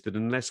challenges that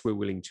unless we're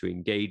willing to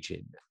engage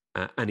in,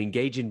 and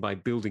engage in by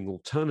building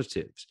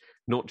alternatives,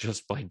 not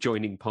just by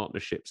joining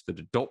partnerships that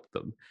adopt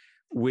them,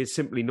 we're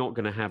simply not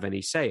going to have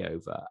any say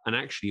over. And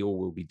actually all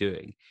we'll be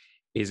doing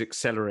is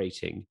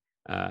accelerating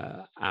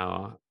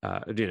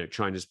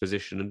China's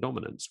position and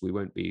dominance. We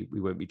won't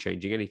be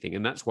changing anything.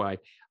 And that's why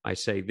I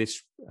say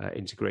this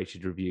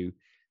integrated review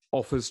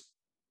offers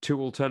two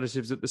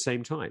alternatives at the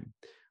same time.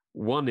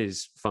 One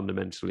is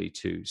fundamentally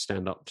to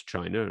stand up to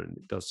China, and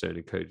it does so in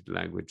a coded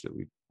language that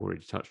we've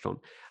already touched on.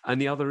 And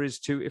the other is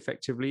to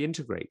effectively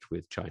integrate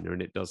with China,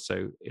 and it does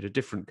so in a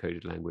different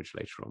coded language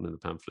later on in the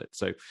pamphlet.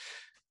 So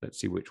let's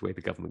see which way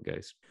the government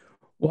goes.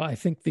 Well, I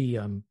think the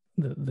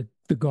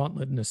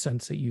gauntlet, in a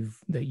sense, that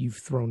you've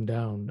thrown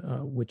down,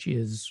 which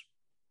is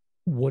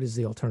what is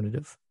the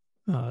alternative?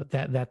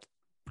 That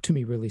to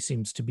me really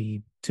seems to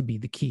be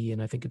the key,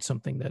 and I think it's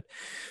something that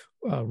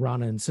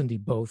Rana and Cindy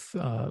both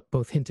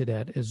hinted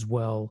at as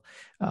well.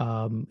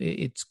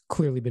 It's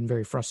clearly been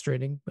very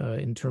frustrating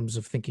in terms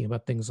of thinking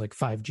about things like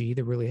 5G.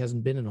 There really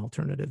hasn't been an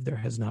alternative. There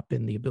has not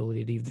been the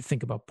ability to either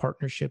think about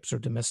partnerships or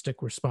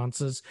domestic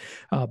responses.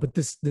 But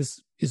this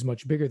is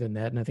much bigger than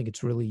that, and I think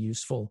it's really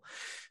useful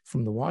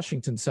from the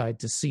Washington side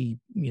to see,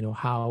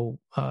 how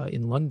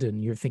in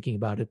London you're thinking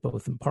about it,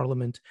 both in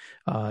Parliament,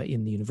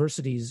 in the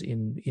universities,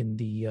 in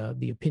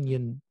the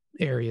opinion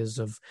areas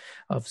of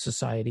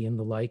society and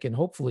the like. And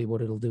hopefully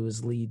what it'll do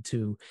is lead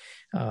to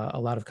a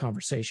lot of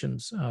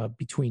conversations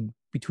between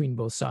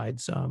both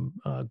sides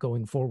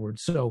going forward.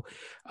 So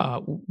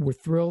we're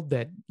thrilled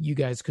that you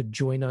guys could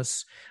join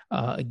us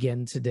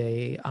again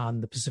today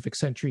on the Pacific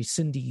Century.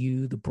 Cindy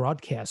Yu, the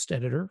broadcast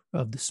editor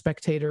of The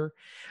Spectator,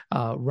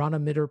 Rana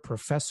Mitter,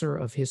 professor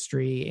of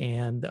history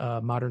and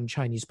modern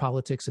Chinese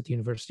politics at the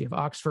University of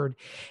Oxford,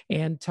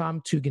 and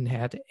Tom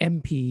Tugendhat,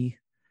 MP,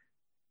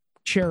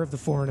 chair of the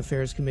Foreign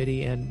Affairs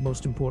Committee, and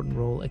most important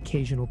role,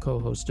 occasional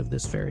co-host of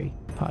this very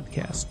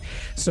podcast.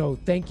 So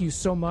thank you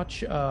so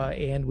much,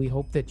 and we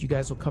hope that you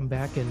guys will come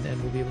back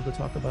and we'll be able to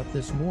talk about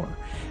this more.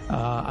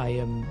 I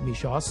am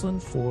Misha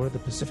for the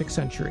Pacific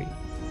Century.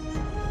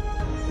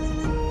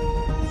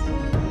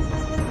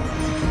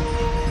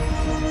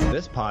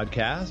 This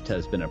podcast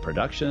has been a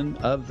production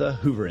of the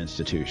Hoover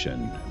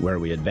Institution, where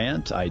we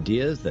advance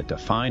ideas that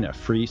define a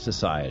free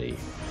society.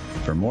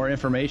 For more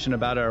information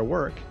about our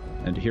work,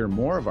 and to hear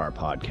more of our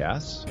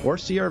podcasts or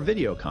see our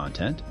video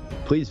content,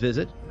 please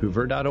visit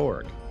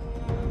hoover.org.